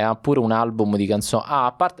 libri e ha pure un album di canzoni.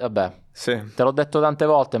 A parte, vabbè, sì. Te l'ho detto tante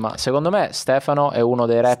volte, ma secondo me Stefano è uno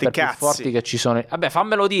dei rapper più cazzi. forti che ci sono. Vabbè,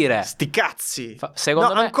 fammelo dire. Sti cazzi.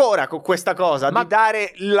 Secondo me ancora con questa cosa di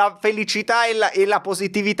dare la felicità e la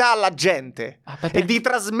positività alla gente e di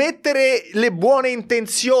trasmettere le buone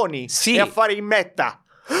intenzioni e a fare in metta.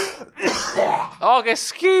 Oh, che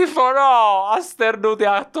schifo, no! Ha sternuto e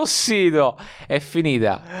ha tossito. È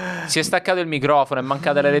finita. Si è staccato il microfono, è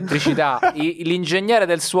mancata l'elettricità. L'ingegnere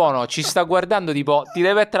del suono ci sta guardando tipo, ti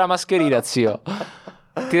devi mettere la mascherina, zio.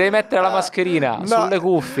 Ti devi mettere la mascherina sulle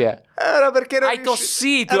cuffie. Era perché non hai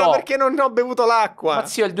tossito. Era perché non ho bevuto l'acqua. Ma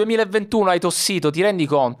zio, è il 2021, hai tossito. Ti rendi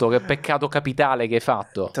conto che peccato capitale che hai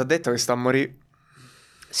fatto? Ti ho detto che sta a morire.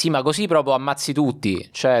 Sì, ma così proprio ammazzi tutti.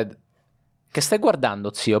 Cioè... Che stai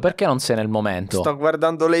guardando, zio? Perché non sei nel momento? Sto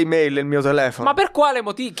guardando le email nel mio telefono. Ma per quale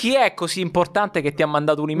motivo? Chi è così importante che ti ha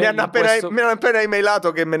mandato un'email? Mi hanno appena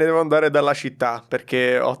emailato che me ne devo andare dalla città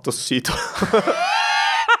perché ho tossito.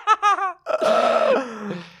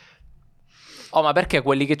 Oh, ma perché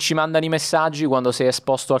quelli che ci mandano i messaggi quando sei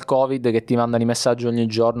esposto al Covid, che ti mandano i messaggi ogni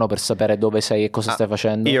giorno per sapere dove sei e cosa stai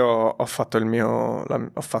facendo? Io ho fatto il mio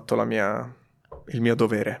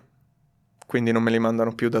dovere. Quindi non me li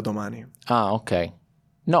mandano più da domani. Ah, ok.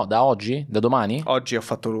 No, da oggi? Da domani? Oggi ho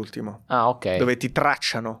fatto l'ultimo. Ah, ok. Dove ti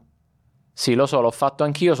tracciano. Sì, lo so, l'ho fatto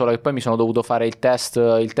anch'io, solo che poi mi sono dovuto fare il test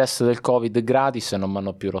del Covid gratis e non mi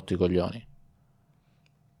hanno più rotto i coglioni.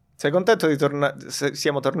 Sei contento di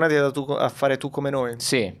siamo tornati a fare tu come noi?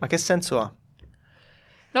 Sì. Ma che senso ha?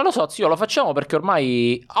 Non lo so, zio, lo facciamo perché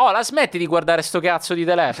ormai... Oh, la smetti di guardare sto cazzo di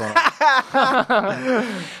telefono.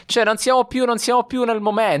 Cioè, non siamo più nel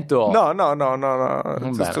momento. No.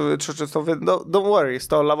 Don't worry,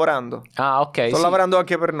 sto lavorando. Ah, ok. Sto lavorando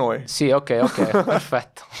anche per noi. Sì, ok,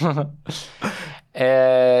 perfetto.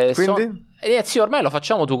 Quindi? Sì, ormai lo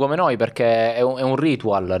facciamo tu come noi perché è un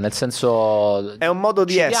ritual, nel senso... È un modo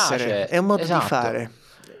di essere, piace. è un modo Esatto. di fare.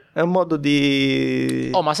 È un modo di...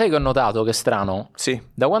 Oh, ma sai che ho notato che è strano? Sì.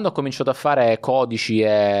 Da quando ho cominciato a fare codici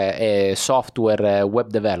e software e web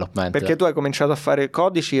development. Perché tu hai cominciato a fare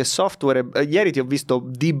codici e software. Ieri ti ho visto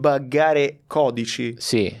debuggare codici.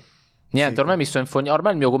 Sì. Niente, Sì. ormai mi sto infognando.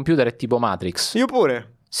 Ormai il mio computer è tipo Matrix. Io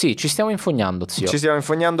pure. Sì, ci stiamo infognando, zio. Ci stiamo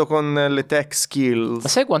infognando con le tech skills. Ma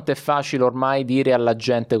sai quanto è facile ormai dire alla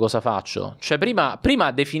gente cosa faccio? Cioè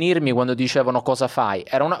prima definirmi quando dicevano cosa fai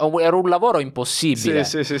era un lavoro impossibile.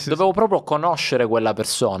 Sì. Dovevo proprio conoscere quella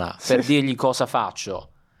persona per dirgli cosa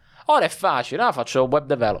faccio. Ora è facile, faccio web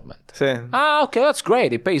development. Sì. Ah, ok, that's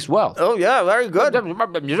great, it pays well. Oh yeah, very good.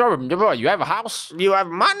 You have a house? You have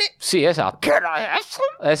money? Sì, esatto. Can I have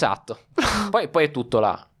some? Esatto. Poi è tutto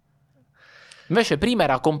là. Invece prima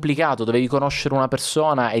era complicato, dovevi conoscere una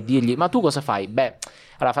persona e dirgli: ma tu cosa fai? Beh,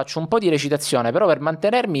 allora faccio un po' di recitazione, però per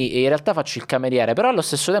mantenermi in realtà faccio il cameriere, però allo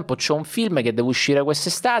stesso tempo c'ho un film che deve uscire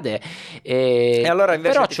quest'estate e allora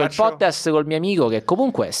invece però ti c'ho il faccio- podcast col mio amico che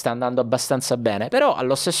comunque sta andando abbastanza bene, però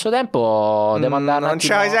allo stesso tempo devo andare un non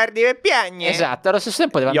attimo... c'ho i sardi per piagne. Esatto, allo stesso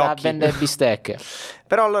tempo devo Gli andare occhi. a vendere bistecche.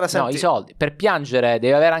 Però allora No, senti, i soldi. Per piangere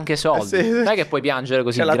devi avere anche soldi. Sì. Non è che puoi piangere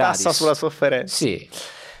così c'è la gratis. tassa sulla sofferenza. Sì.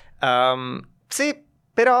 Sì,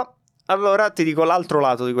 però allora ti dico l'altro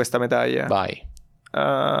lato di questa medaglia. Vai.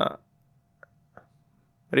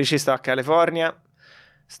 Richie sta a California,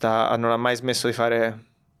 non ha mai smesso di fare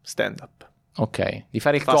stand-up. Ok. Di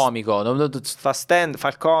fare il Fa- comico. Fa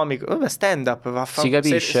il comico. Vabbè, stand-up. Si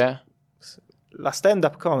capisce? La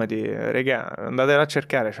stand-up comedy, regà, andatela a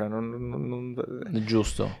cercare. Cioè, È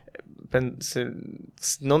giusto.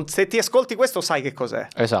 se ti ascolti questo sai che cos'è.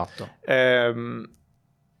 Esatto. Eh,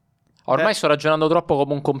 Ormai sto ragionando troppo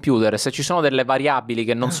come un computer. Se ci sono delle variabili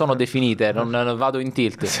che non sono definite, non vado in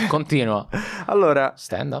tilt. Continua. allora,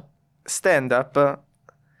 Stand-up.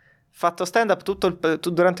 fatto stand-up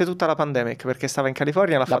durante tutta la pandemic, perché stava in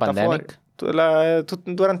California, l'ha La fatta pandemic? fuori.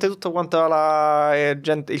 Durante tutto quanto il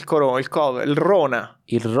Rona.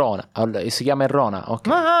 Il Rona. Allora, si chiama il Rona. Ok.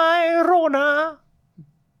 Ma è Rona?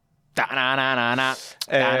 Ta-na-na-na-na.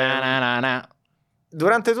 Ta-na-na-na-na.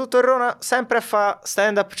 Durante tutto il Rona sempre fa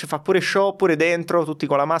stand-up, ci fa pure show, pure dentro, tutti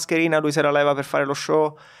con la mascherina, lui se la leva per fare lo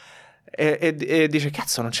show e dice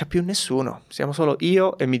cazzo non c'è più nessuno, siamo solo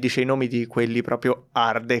io, e mi dice i nomi di quelli proprio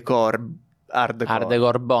hardcore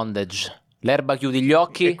Bondage. L'erba chiudi gli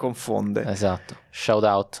occhi. e confonde. Esatto. Shout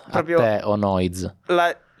out Proprio- a te o Noiz.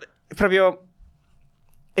 Proprio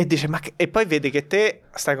e dice e poi vedi che te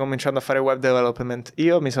stai cominciando a fare web development,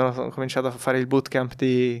 io mi sono cominciato a fare il bootcamp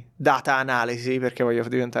di data analisi perché voglio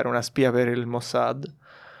diventare una spia per il Mossad.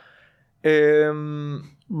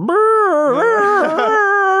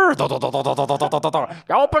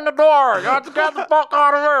 Open the door. You have to get the fuck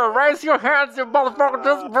out of here. Raise your hands, you motherfucker.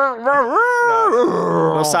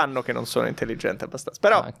 Lo sanno che non sono intelligente abbastanza,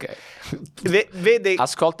 però Ok. vede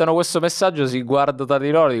Ascoltano questo messaggio, si guardano tra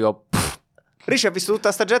di loro e dico Ricci ha visto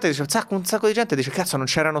tutta sta gente e dice un sacco di gente dice cazzo non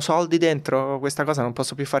c'erano soldi dentro questa cosa, non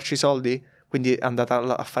posso più farci soldi, quindi è andata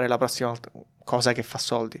a fare la prossima volta cosa che fa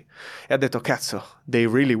soldi e ha detto cazzo they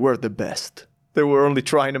really were the best, they were only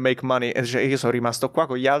trying to make money, e dice, io sono rimasto qua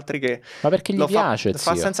con gli altri che ma perché gli lo piace,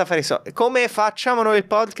 fa zio? senza fare i soldi, come facciamo noi il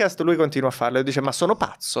podcast, lui continua a farlo e dice ma sono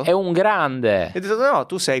pazzo, È un grande. e ha detto no,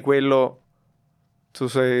 tu sei quello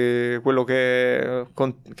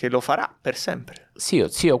che lo farà per sempre.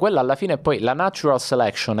 Zio, quella alla fine poi la natural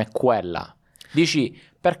selection è quella. Dici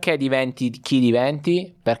perché diventi chi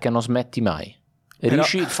diventi? Perché non smetti mai. Però-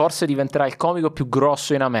 Ricci forse diventerà il comico più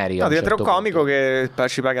grosso in America. No, a un diventerò certo un comico punto. che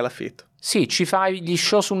ci paga l'affitto. Sì, ci fai gli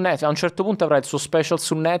show su Netflix. A un certo punto avrà il suo special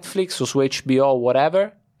su Netflix o su HBO,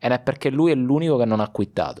 whatever. Ed è perché lui è l'unico che non ha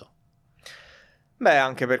quittato. Beh,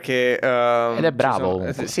 anche perché Ed è bravo,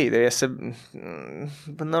 comunque. sì, devi essere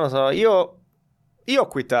non lo so, io ho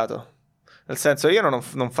quittato. Nel senso, io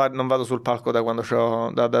non vado sul palco da quando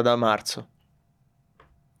da marzo.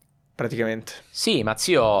 Praticamente. Sì, ma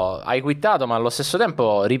zio, hai quittato, ma allo stesso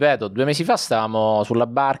tempo, ripeto, 2 mesi fa stavamo sulla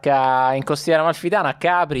barca in Costiera Amalfitana a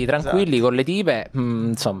Capri, tranquilli, Esatto. con le tipe.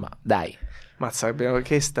 Insomma, dai. Mazza,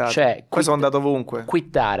 che è stato? Cioè, Poi sono andato ovunque.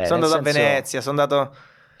 Quittare. Sono nel andato a senso- Venezia, sono andato...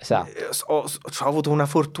 Esatto. Ho avuto una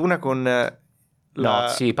fortuna con... No,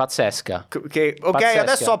 sì, pazzesca. Ok, Pazzesca.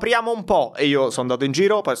 adesso apriamo un po'. E io sono andato in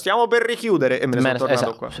giro, poi stiamo per richiudere e me ne sono tornato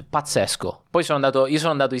Esatto, qua. pazzesco. Poi io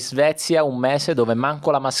sono andato in Svezia un mese dove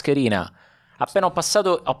manco la mascherina. Appena ho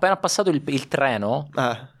passato il treno.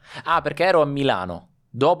 Perché ero a Milano.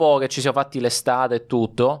 Dopo che ci siamo fatti l'estate e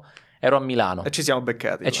tutto, ero a Milano. E ci siamo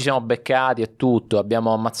beccati. E ci siamo beccati e tutto.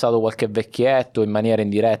 Abbiamo ammazzato qualche vecchietto in maniera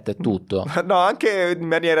indiretta e tutto. No, anche in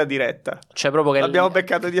maniera diretta. Cioè, proprio che L'abbiamo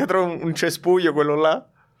beccato dietro un cespuglio, quello là.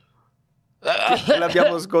 E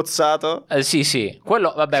l'abbiamo sgozzato. Sì.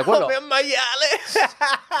 Quello, vabbè, quello. Come a maiale.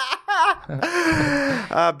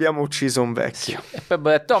 Abbiamo ucciso un vecchio. E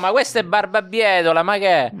poi ho detto, ma questa è Barbabietola, ma che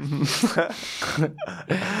è?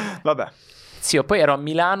 Vabbè. Sì, poi ero a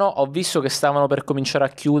Milano, ho visto che stavano per cominciare a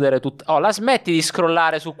chiudere tutto. Oh, la smetti di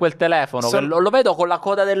scrollare su quel telefono, che lo vedo con la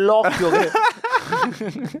coda dell'occhio che...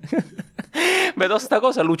 Vedo sta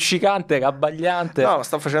cosa luccicante, abbagliante. No,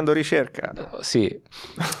 sto facendo ricerca. Sì.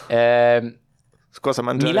 Cosa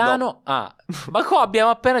mangiare Milano? Ma qua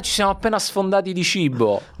ci siamo appena sfondati di cibo.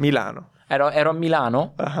 dopo? Milano. Ero a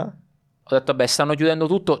Milano. Ah. Ho detto, beh, stanno chiudendo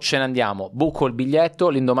tutto, ce ne andiamo. Buco il biglietto,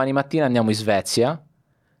 l'indomani mattina andiamo in Svezia.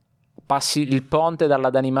 passi il ponte dalla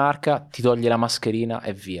Danimarca, ti togli la mascherina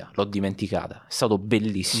e via. L'ho dimenticata. È stato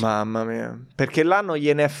bellissimo. Mamma mia. Perché là non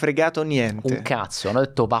gliene è fregato niente. Un cazzo. Hanno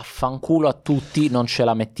detto vaffanculo a tutti, non ce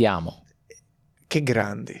la mettiamo. Che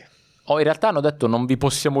grandi. O in realtà hanno detto non vi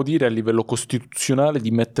possiamo dire a livello costituzionale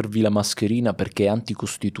di mettervi la mascherina perché è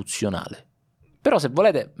anticostituzionale. Però se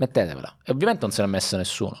volete mettetevela. E ovviamente non se n'è messa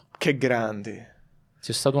nessuno. Che grandi.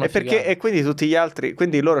 C'è stata una E quindi tutti gli altri,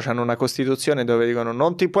 quindi loro hanno una costituzione dove dicono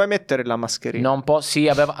non ti puoi mettere la mascherina. Non sì,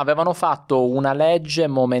 avevano fatto una legge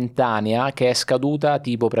momentanea che è scaduta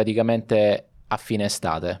tipo praticamente a fine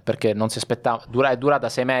estate, perché non si aspettava, è durata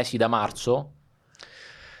 6 mesi da marzo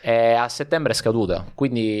e a settembre è scaduta,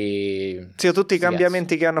 quindi Sì, tutti i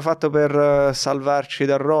cambiamenti che hanno fatto per salvarci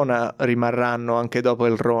dal Rona rimarranno anche dopo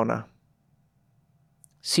il Rona.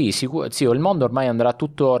 Sì, il mondo ormai andrà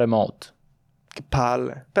tutto remote. Che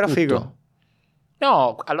palle. Però Tutto. figo.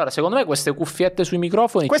 No, allora secondo me queste cuffiette sui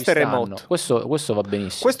microfoni Questo ci è stanno. remote. Questo va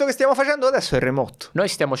benissimo. Questo che stiamo facendo adesso è remote. Noi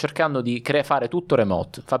stiamo cercando di fare tutto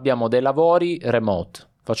remote. Abbiamo dei lavori remote.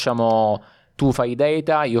 Tu fai i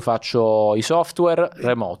data, io faccio i software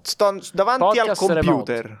remote. Sto davanti al Podcast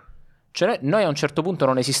computer. remote. Cioè noi a un certo punto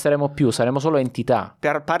non esisteremo più, saremo solo entità.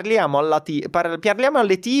 Parliamo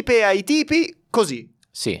alle tipe e ai tipi così.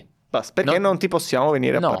 Sì. Basta, perché non ti possiamo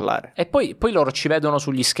venire a parlare. E poi loro ci vedono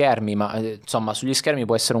sugli schermi, ma insomma sugli schermi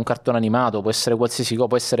può essere un cartone animato, può essere qualsiasi cosa,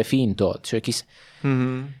 può essere finto. Cioè,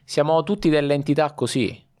 siamo tutti delle entità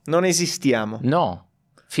così. Non esistiamo. No.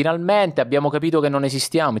 Finalmente abbiamo capito che non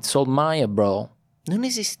esistiamo. It's all Maya, bro. Non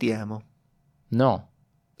esistiamo. No.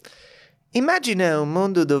 Immagina un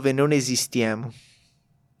mondo dove non esistiamo.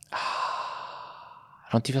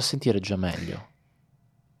 Non ti fa sentire già meglio?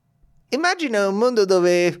 Immagina un mondo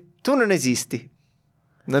dove tu non esisti.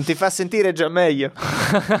 Non ti fa sentire già meglio?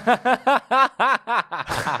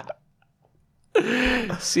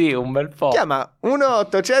 Sì, un bel po'. Chiama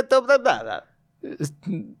 1-800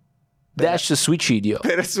 Dash suicidio.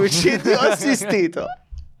 per suicidio assistito.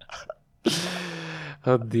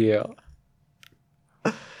 Oddio.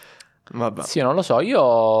 Vabbè. Sì, non lo so, io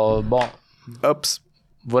Ops.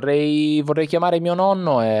 vorrei chiamare mio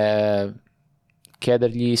nonno e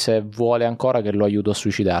chiedergli se vuole ancora che lo aiuto a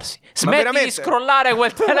suicidarsi. Smetti veramente? di scrollare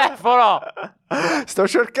quel telefono! Sto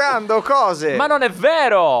cercando cose. Ma non è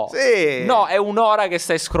vero! Sì. No, è un'ora che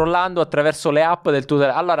stai scrollando attraverso le app del tuo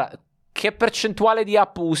telefono. Allora, che percentuale di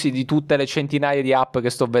app usi di tutte le centinaia di app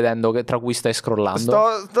che sto vedendo tra cui stai scrollando?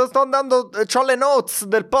 Sto andando. C'ho le notes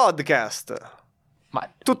del podcast. Ma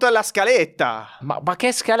Tutta la scaletta. Ma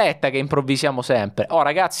che scaletta che improvvisiamo sempre? Oh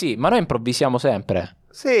ragazzi, ma noi improvvisiamo sempre.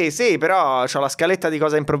 Sì, però c'ho la scaletta di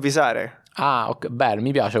cosa improvvisare. Ah, ok, bello,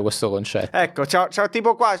 mi piace questo concetto. Ecco, c'ho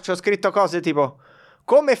tipo qua, c'ho scritto cose tipo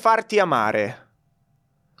come farti amare.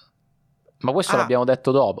 Ma questo l'abbiamo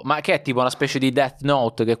detto dopo. Ma che è tipo una specie di Death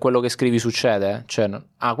Note, che quello che scrivi succede? Cioè,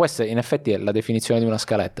 questa in effetti è la definizione di una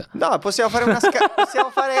scaletta. No, possiamo fare una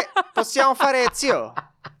possiamo fare, zio.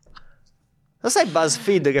 Lo sai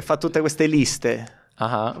BuzzFeed che fa tutte queste liste?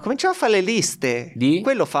 Cominciamo a fare le liste. Di?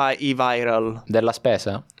 Quello fa i viral. Della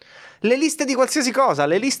spesa? Le liste di qualsiasi cosa,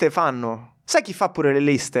 le liste fanno. Sai chi fa pure le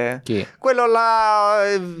liste? Chi? Quello là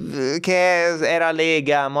che era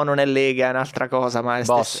Lega, ma non è Lega, è un'altra cosa. Ma è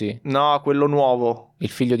Bossi? No, quello nuovo. Il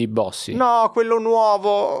figlio di Bossi? No, quello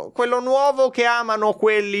nuovo. Quello nuovo che amano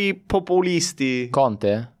quelli populisti.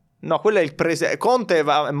 Conte? No, quello è il presidente. Conte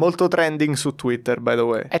è molto trending su Twitter, by the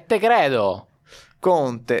way. E te credo.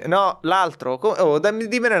 Conte, no, l'altro.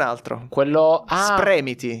 Dimmene un altro. Quello.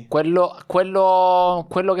 Spremiti. Quello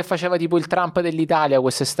che faceva tipo il Trump dell'Italia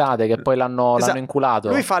quest'estate, che poi l'hanno inculato.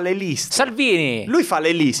 Lui fa le liste. Salvini. Lui fa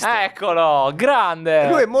le liste. Eccolo, grande.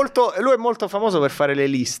 Lui è molto famoso per fare le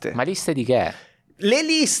liste. Ma liste di che? Le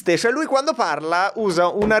liste, cioè lui quando parla usa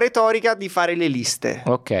una retorica di fare le liste.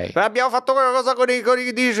 Ok. Abbiamo fatto qualcosa con i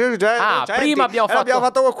prima abbiamo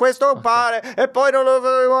fatto con questo pare, e poi non lo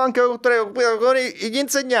facevo anche con gli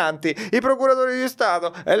insegnanti, i procuratori di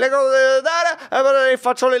Stato e le cose da dare, e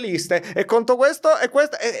faccio le liste e conto questo e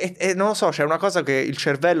questo e non lo so, c'è una cosa che il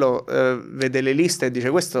cervello vede le liste e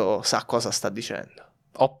dice questo sa cosa sta dicendo.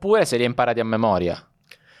 Oppure se li ha imparati a memoria.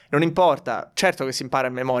 Non importa, certo che si impara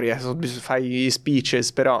a memoria, fai gli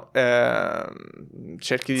speeches, però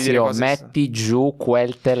cerchi di dire cose. Metti giù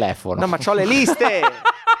quel telefono. No, ma c'ho le liste!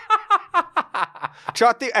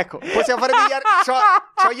 Ecco, possiamo fare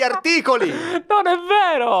c'ho gli articoli! Non è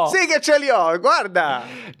vero! Sì che ce li ho, guarda!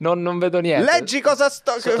 Non vedo niente. Leggi cosa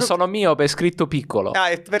sono miope, scritto piccolo.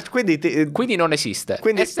 Quindi non esiste.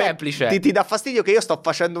 Quindi è semplice. Ti dà fastidio che io sto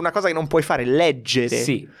facendo una cosa che non puoi fare, leggere.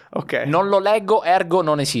 Sì. Ok. Non lo leggo, ergo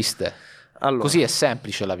non esiste. Allora. Così è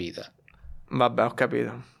semplice la vita. Vabbè, ho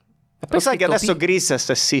capito. Lo sai che adesso Grease Grease è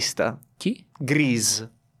sessista? Chi? Grease.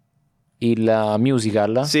 Il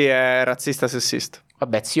musical? Sì, è razzista sessista.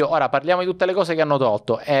 Vabbè, zio, ora parliamo di tutte le cose che hanno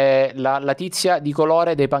tolto. La tizia di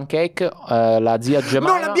colore dei pancake, la zia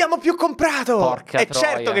Jemima. Non l'abbiamo più comprato! Porca è troia.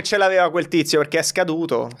 certo che ce l'aveva quel tizio perché è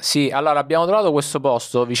scaduto. Sì, allora abbiamo trovato questo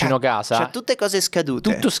posto vicino casa. C'è tutte cose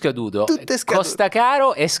scadute. Tutto scaduto. Tutte scadute. Costa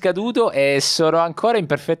caro, è scaduto e sono ancora in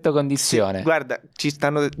perfetta condizione. Sì, guarda,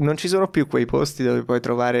 non ci sono più quei posti dove puoi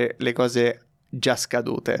trovare le cose già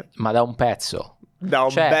scadute. Ma da un pezzo. Da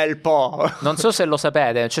un Cioè, bel po'. Non so se lo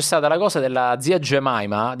sapete, c'è stata la cosa della zia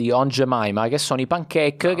Jemima, di On Jemima, che sono i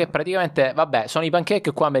pancake, che praticamente, vabbè, sono i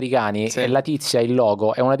pancake qua americani, Sì. e la tizia, il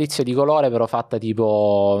logo, è una tizia di colore però fatta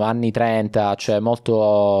tipo anni 30, cioè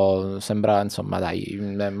molto, sembra, insomma, dai,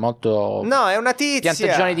 molto... No, è una tizia.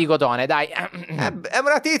 Pianteggioni di cotone, dai. È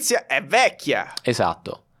una tizia, è vecchia.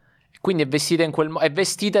 Esatto. Quindi è vestita in è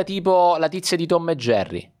vestita tipo la tizia di Tom e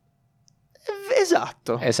Jerry.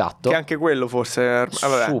 Esatto. Esatto. Che anche quello forse...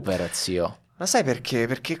 Vabbè. Super, zio. Ma sai perché?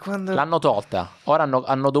 Perché quando... L'hanno tolta. Ora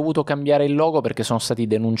hanno dovuto cambiare il logo perché sono stati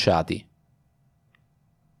denunciati.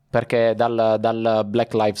 Perché dal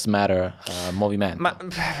Black Lives Matter movimento. Ma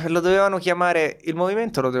lo dovevano chiamare... Il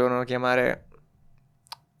movimento lo dovevano chiamare...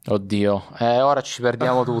 Oddio, ora ci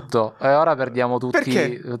perdiamo tutto. Ora perdiamo tutti.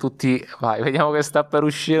 Perché? Tutti. Vai, vediamo che sta per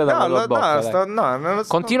uscire dalla tua bocca. Dai. non lo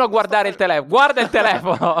sto- Continua a guardare il telefono. Guarda il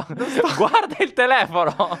telefono. Guarda il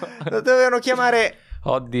telefono. Lo dovevano chiamare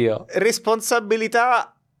Oddio.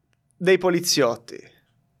 responsabilità dei poliziotti.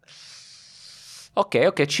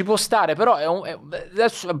 Ok, ci può stare, però è un...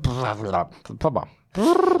 adesso...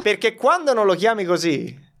 Perché quando non lo chiami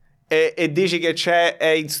così e dici che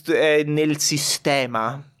è nel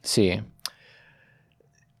sistema, Sì.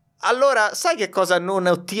 allora sai che cosa non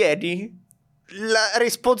ottieni? La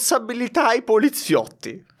responsabilità ai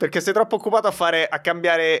poliziotti. Perché sei troppo occupato a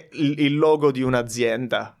cambiare il logo di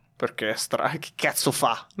un'azienda. Perché che cazzo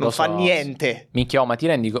fa? Non Lo fa so. niente. Minchia, ma ti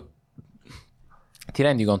rendi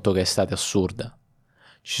conto che è estate assurda?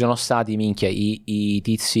 Ci sono stati, minchia, i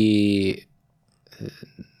tizi...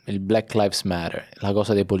 il Black Lives Matter, la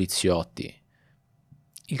cosa dei poliziotti,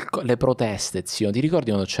 le proteste, zio. Ti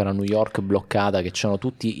ricordi quando c'era New York bloccata, che c'erano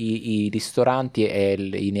tutti i ristoranti e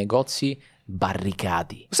i negozi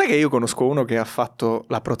barricati? Sai che io conosco uno che ha fatto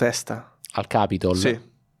la protesta? Al Capitol? Sì.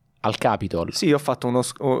 Al Capitol? Sì, ho fatto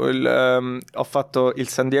ho fatto il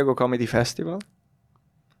San Diego Comedy Festival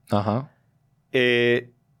Ah,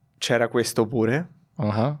 e c'era questo pure,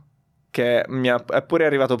 ah, che è pure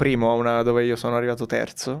arrivato primo a una dove io sono arrivato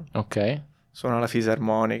terzo. ok. Suona la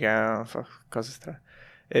fisarmonica, fa cose strane.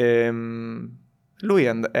 Lui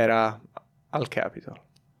era al Capitol.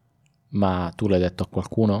 Ma tu l'hai detto a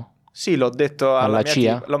qualcuno? Sì, l'ho detto alla Alla mia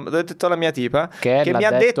CIA? tipa. L'ho detto alla mia tipa Che l'ha mi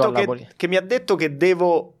ha detto detto alla che mi ha detto che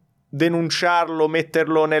devo denunciarlo,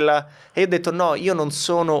 metterlo nella... E io ho detto no, io non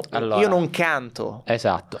sono... Allora. Io non canto.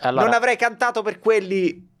 Esatto. Allora, Non avrei cantato per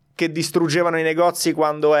quelli che distruggevano i negozi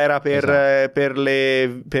quando era Esatto. per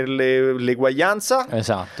l'eguaglianza.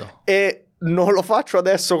 esatto. E non lo faccio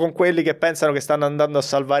adesso con quelli che pensano che stanno andando a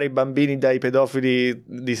salvare i bambini dai pedofili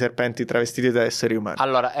di serpenti travestiti da esseri umani.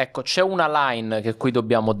 Allora, ecco, c'è una line che qui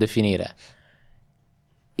dobbiamo definire.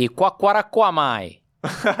 I qua mai.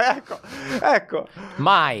 ecco.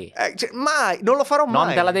 Mai. Cioè, mai, non lo farò mai.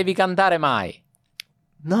 Non te la devi cantare mai.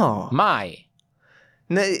 No. Mai.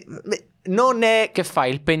 Non è... Che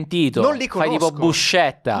fai? Il pentito? Non li Fai conosco. tipo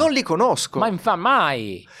Buscetta? Non li conosco. Ma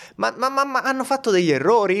mai. Ma hanno fatto degli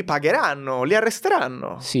errori, pagheranno, li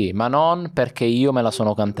arresteranno. Sì, ma non perché io me la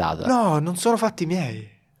sono cantata. No, non sono fatti miei.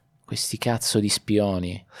 Questi cazzo di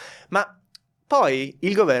spioni. Ma poi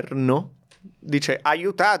il governo dice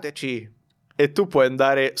aiutateci e tu puoi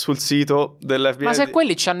andare sul sito dell'FBI. Ma se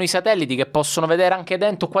quelli c'hanno i satelliti che possono vedere anche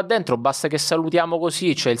dentro, qua dentro, basta che salutiamo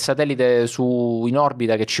così, c'è il satellite in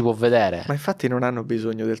orbita che ci può vedere. Ma infatti non hanno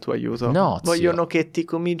bisogno del tuo aiuto. No, zio. Vogliono che ti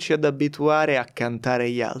cominci ad abituare a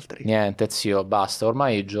cantare gli altri. Niente, zio, basta.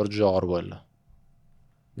 Ormai George Orwell.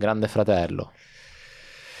 Grande fratello.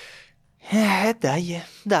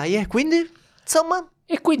 Dai, quindi, insomma,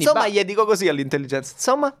 E quindi gli dico così all'intelligenza.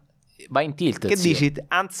 Insomma, va in tilt, che zio. dici?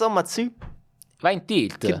 Insomma, sì. Va in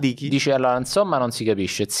tilt. Che dichi? Dice allora, insomma, non si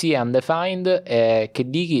capisce. Sì, è undefined. Che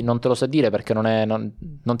dichi non te lo sa dire perché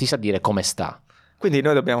non ti sa dire come sta. Quindi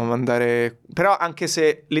noi dobbiamo mandare... Però anche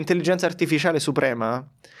se l'intelligenza artificiale suprema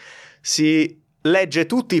si legge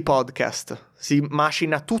tutti i podcast, si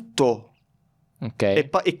macina tutto Ok.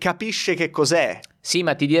 e capisce che cos'è. Sì,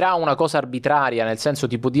 ma ti dirà una cosa arbitraria, nel senso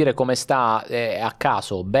ti può dire come sta a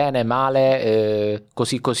caso, bene, male,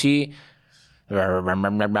 così.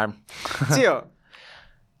 Zio,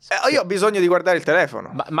 Io ho bisogno di guardare il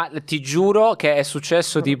telefono. Ma ti giuro che è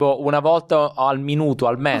successo tipo una volta al minuto,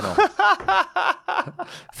 almeno.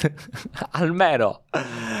 Almeno.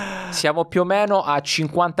 Siamo più o meno a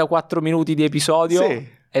 54 minuti di episodio.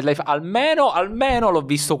 Sì. E almeno l'ho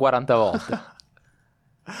visto 40 volte.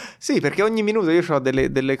 Sì, perché ogni minuto io ho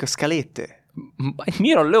delle scalette.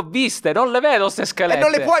 Io non le ho viste, non le vedo ste scalette. E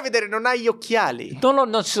non le puoi vedere, non hai gli occhiali.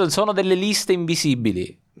 Non sono delle liste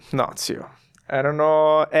invisibili. No, zio.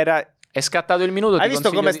 Era... È scattato il minuto. Hai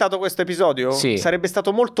visto com'è stato questo episodio? Sì. Sarebbe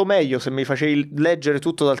stato molto meglio se mi facevi leggere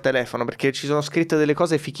tutto dal telefono, perché ci sono scritte delle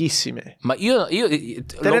cose fichissime. Ma io Te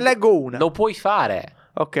ne leggo una. Lo puoi fare.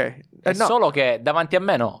 Ok. È no. solo che davanti a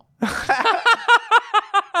me no.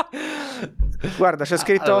 Guarda, c'è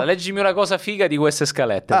scritto... Allora, leggimi una cosa figa di queste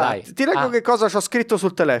scalette, dai. Ti leggo che cosa c'ho scritto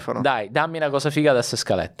sul telefono. Dai, dammi una cosa figa da queste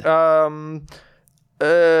scalette.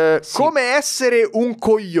 Sì. Come essere un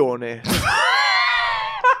coglione.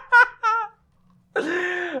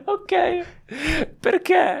 Ok.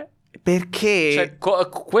 Perché? Perché? Cioè,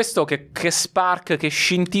 questo che spark, che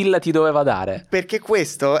scintilla ti doveva dare? Perché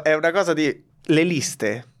questo è una cosa di... Le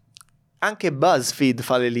liste. Anche BuzzFeed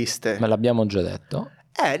fa le liste. Me l'abbiamo già detto.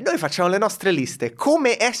 Noi facciamo le nostre liste.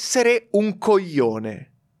 Come essere un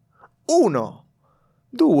coglione. 1,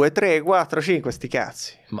 2, 3, 4, 5, sti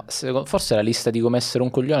cazzi. Ma forse la lista di come essere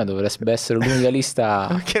un coglione dovrebbe essere l'unica lista...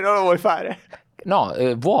 Perché non lo vuoi fare? No,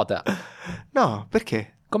 vuota. No,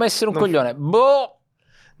 perché? Come essere un coglione? Boh!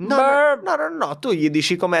 No, tu gli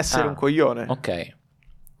dici come essere un coglione. Ok.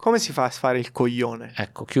 Come si fa a fare il coglione?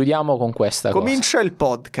 Ecco, chiudiamo con questa Comincia cosa. Il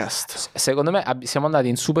podcast. Secondo me siamo andati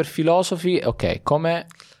in super filosofi. Ok, come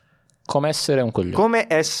essere un coglione. Come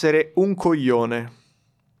essere un coglione.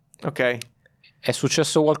 Ok. È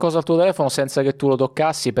successo qualcosa al tuo telefono senza che tu lo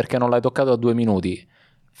toccassi perché non l'hai toccato da 2 minuti.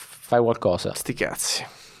 Fai qualcosa. Sti cazzi.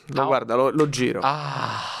 Guarda, lo giro.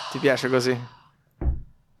 Ti piace così?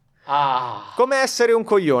 Come essere un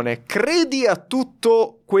coglione. Credi a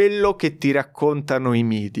tutto quello che ti raccontano i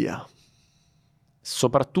media.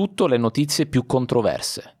 Soprattutto le notizie più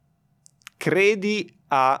controverse. Credi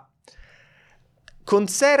a...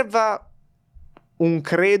 Conserva un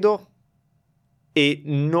credo e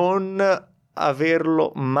non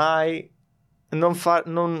averlo mai...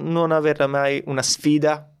 Non averla mai una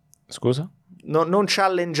sfida. Scusa? Non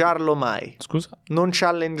challengearlo mai. Scusa? Non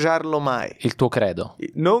challengearlo mai. Il tuo credo.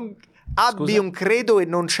 Abbi un credo e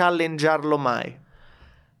non challengearlo mai.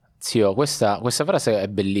 Zio, questa frase è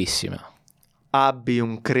bellissima. Abbi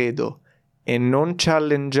un credo e non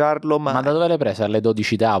challengearlo mai. Ma da dove l'hai presa alle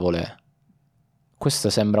 12 tavole?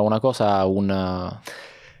 Questa sembra una cosa,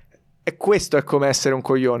 E questo è come essere un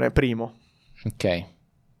coglione, primo. Ok.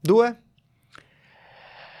 2?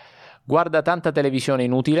 Guarda tanta televisione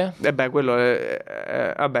inutile. Quello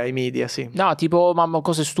è... Vabbè, i media, sì. No, tipo,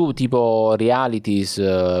 cose stupide, tipo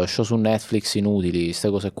realities, show su Netflix inutili, queste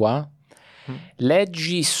cose qua.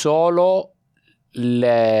 Leggi solo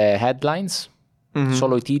le headlines,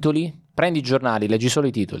 solo i titoli. Prendi i giornali, leggi solo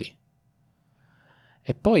i titoli.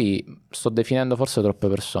 E poi sto definendo forse troppe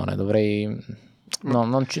persone. Dovrei... No,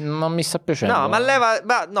 non mi sta piacendo. No, ma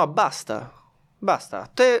no, basta.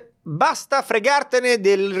 Basta fregartene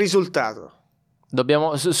del risultato.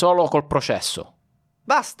 Dobbiamo solo col processo.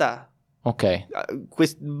 Basta. Ok.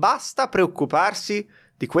 Basta preoccuparsi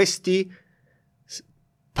di questi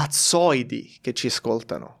pazzoidi che ci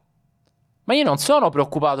ascoltano. Ma io non sono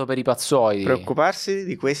preoccupato per i pazzoidi. Preoccuparsi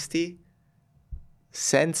di questi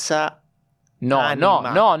senza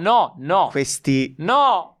anima. No. Questi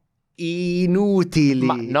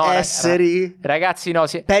inutili esseri. Ragazzi, no.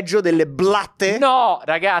 Peggio delle blatte. No,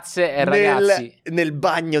 ragazze e ragazzi. Nel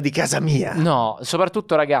bagno di casa mia. No,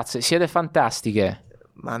 soprattutto ragazze, siete fantastiche.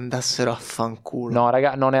 Ma andassero a fanculo. No,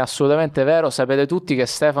 raga, non è assolutamente vero. Sapete tutti che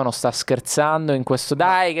Stefano sta scherzando in questo...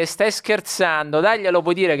 Dai, che stai scherzando. Dai, glielo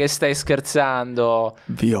puoi dire che stai scherzando.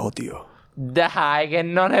 Vi odio. Dai, che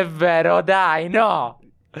non è vero. Dai, no.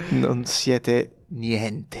 Non siete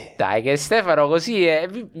niente. Dai, che Stefano così è...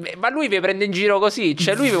 Ma lui vi prende in giro così.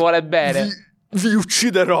 Cioè, lui vi vuole bene. Vi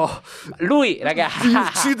ucciderò. Lui, raga. Vi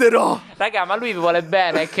ucciderò. Raga, ma lui vi vuole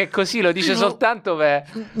bene. Che così lo dice soltanto per...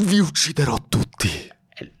 Vi ucciderò tutti.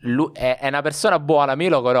 Lui è una persona buona, io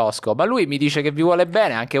lo conosco, ma lui mi dice che vi vuole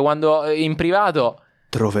bene anche quando in privato.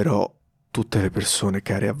 Troverò tutte le persone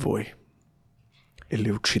care a voi e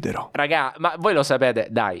le ucciderò. Raga, ma voi lo sapete,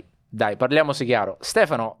 dai, parliamoci chiaro.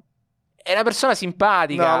 Stefano è una persona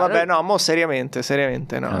simpatica. No, vabbè, no, mo seriamente,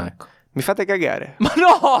 no. Ecco. Mi fate cagare. Ma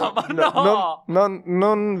no.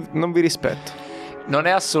 Non vi rispetto. Non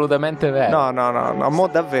è assolutamente vero. No, mo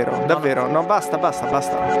davvero. Basta.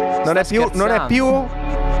 Non è più.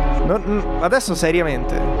 Adesso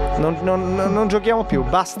seriamente. Non giochiamo più.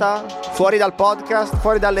 Basta. Fuori dal podcast.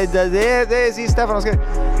 Fuori dalle. Sì, Stefano.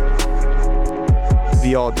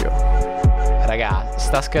 Vi odio. Raga,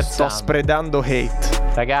 sta scherzando. Sto spredando hate.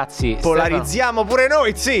 Ragazzi, polarizziamo pure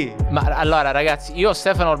noi, sì. Ma allora, ragazzi, io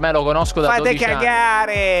Stefano ormai lo conosco da 12 anni. Fate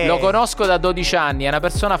cagare. Lo conosco da 12 anni. È una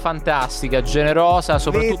persona fantastica, generosa,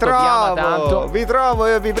 soprattutto vi ama tanto. Vi trovo,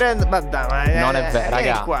 io vi prendo. Ma dai, non è vero,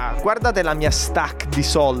 raga. Qua. Guardate la mia stack di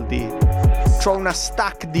soldi. C'ho una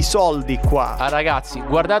stack di soldi qua. Ragazzi,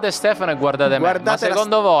 guardate Stefano e guardate me. Ma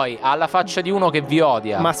secondo voi ha la faccia di uno che vi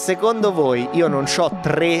odia? Ma secondo voi io non c'ho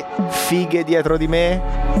 3 fighe dietro di me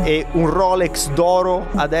e un Rolex d'oro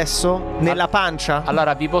adesso nella pancia?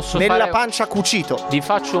 Allora vi posso nella pancia cucito. Vi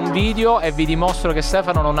faccio un video e vi dimostro che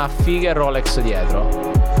Stefano non ha fighe e Rolex dietro.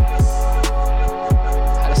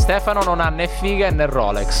 Stefano non ha né figa né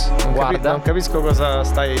Rolex. Guarda. Non capisco cosa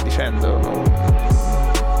stai dicendo. No.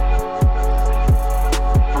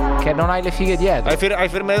 Che non hai le fighe dietro.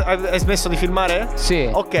 Hai smesso di filmare? Sì.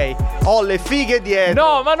 Ok. Ho le fighe dietro.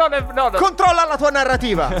 No, ma non è. No. Controlla la tua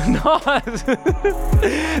narrativa. No.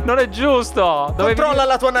 Non è giusto. Controlla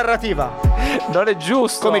la tua narrativa. Non è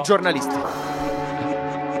giusto. Come i giornalisti.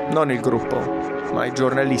 Non il gruppo, ma i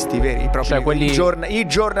giornalisti veri. Proprio cioè quelli... i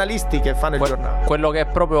giornalisti che fanno il giornale. Quello che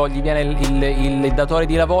proprio gli viene il datore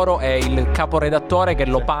di lavoro è il caporedattore che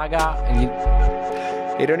lo paga.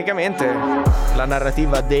 Ironicamente la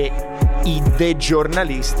narrativa dei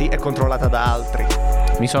giornalisti è controllata da altri.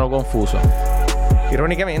 Mi sono confuso.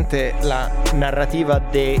 Ironicamente la narrativa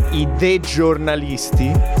dei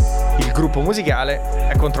giornalisti, il gruppo musicale,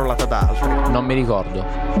 è controllata da altri. Non mi ricordo.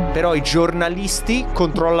 Però i giornalisti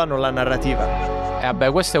controllano la narrativa. E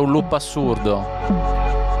vabbè, questo è un loop assurdo.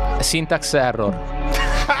 Syntax error.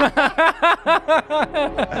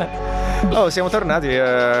 Oh, siamo tornati,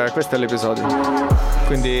 questo è l'episodio.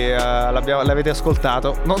 Quindi l'avete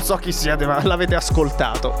ascoltato. Non so chi siete, ma l'avete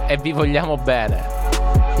ascoltato. E vi vogliamo bene.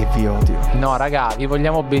 E vi odio. No, raga, vi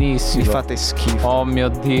vogliamo benissimo. Vi fate schifo. Oh mio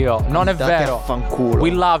Dio. Non è vero. Fanculo.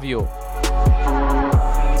 We love you.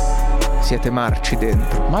 Siete marci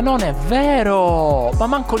dentro. Ma non è vero. Ma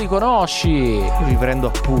manco li conosci. Vi prendo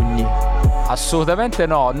a pugni. Assolutamente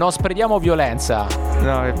no. Non sprediamo violenza.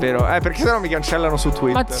 No, è vero. Perché sennò mi cancellano su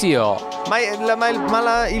Twitter. Ma zio. Ma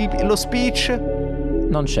lo speech?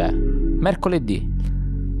 Non c'è. Mercoledì.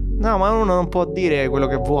 No, ma uno non può dire quello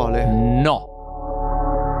che vuole. No.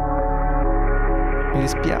 Mi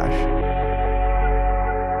dispiace.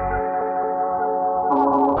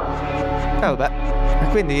 Vabbè.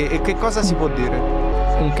 Quindi che cosa si può dire?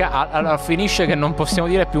 Allora finisce che non possiamo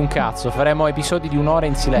dire più un cazzo. Faremo episodi di 1 ora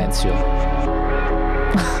in silenzio.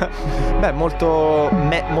 Beh, molto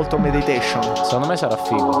meditation. Secondo me sarà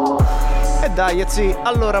figo. E dai, sì,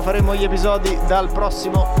 allora faremo gli episodi dal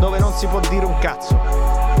prossimo dove non si può dire un cazzo.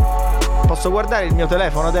 Posso guardare il mio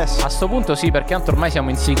telefono adesso? A sto punto sì, perché tanto ormai siamo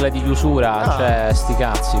in sigla di chiusura. Cioè, sti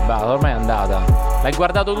cazzi, ormai è andata. L'hai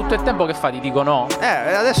guardato tutto il tempo, che fa? Ti dico no?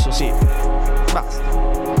 Adesso sì. Basta.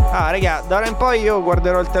 Raga, da ora in poi io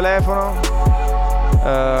guarderò il telefono.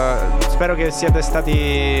 Spero che siamo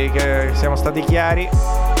stati chiari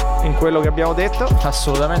in quello che abbiamo detto.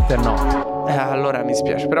 Assolutamente no. Allora mi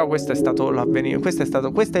spiace, però questo è stato l'avvenimento.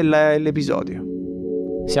 Questo è l'episodio.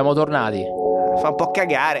 Siamo tornati. Fa un po'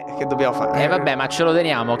 cagare. Che dobbiamo fare? Vabbè, ma ce lo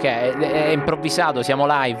teniamo, che è improvvisato, siamo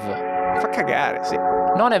live. Fa cagare, sì.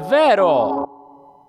 Non è vero.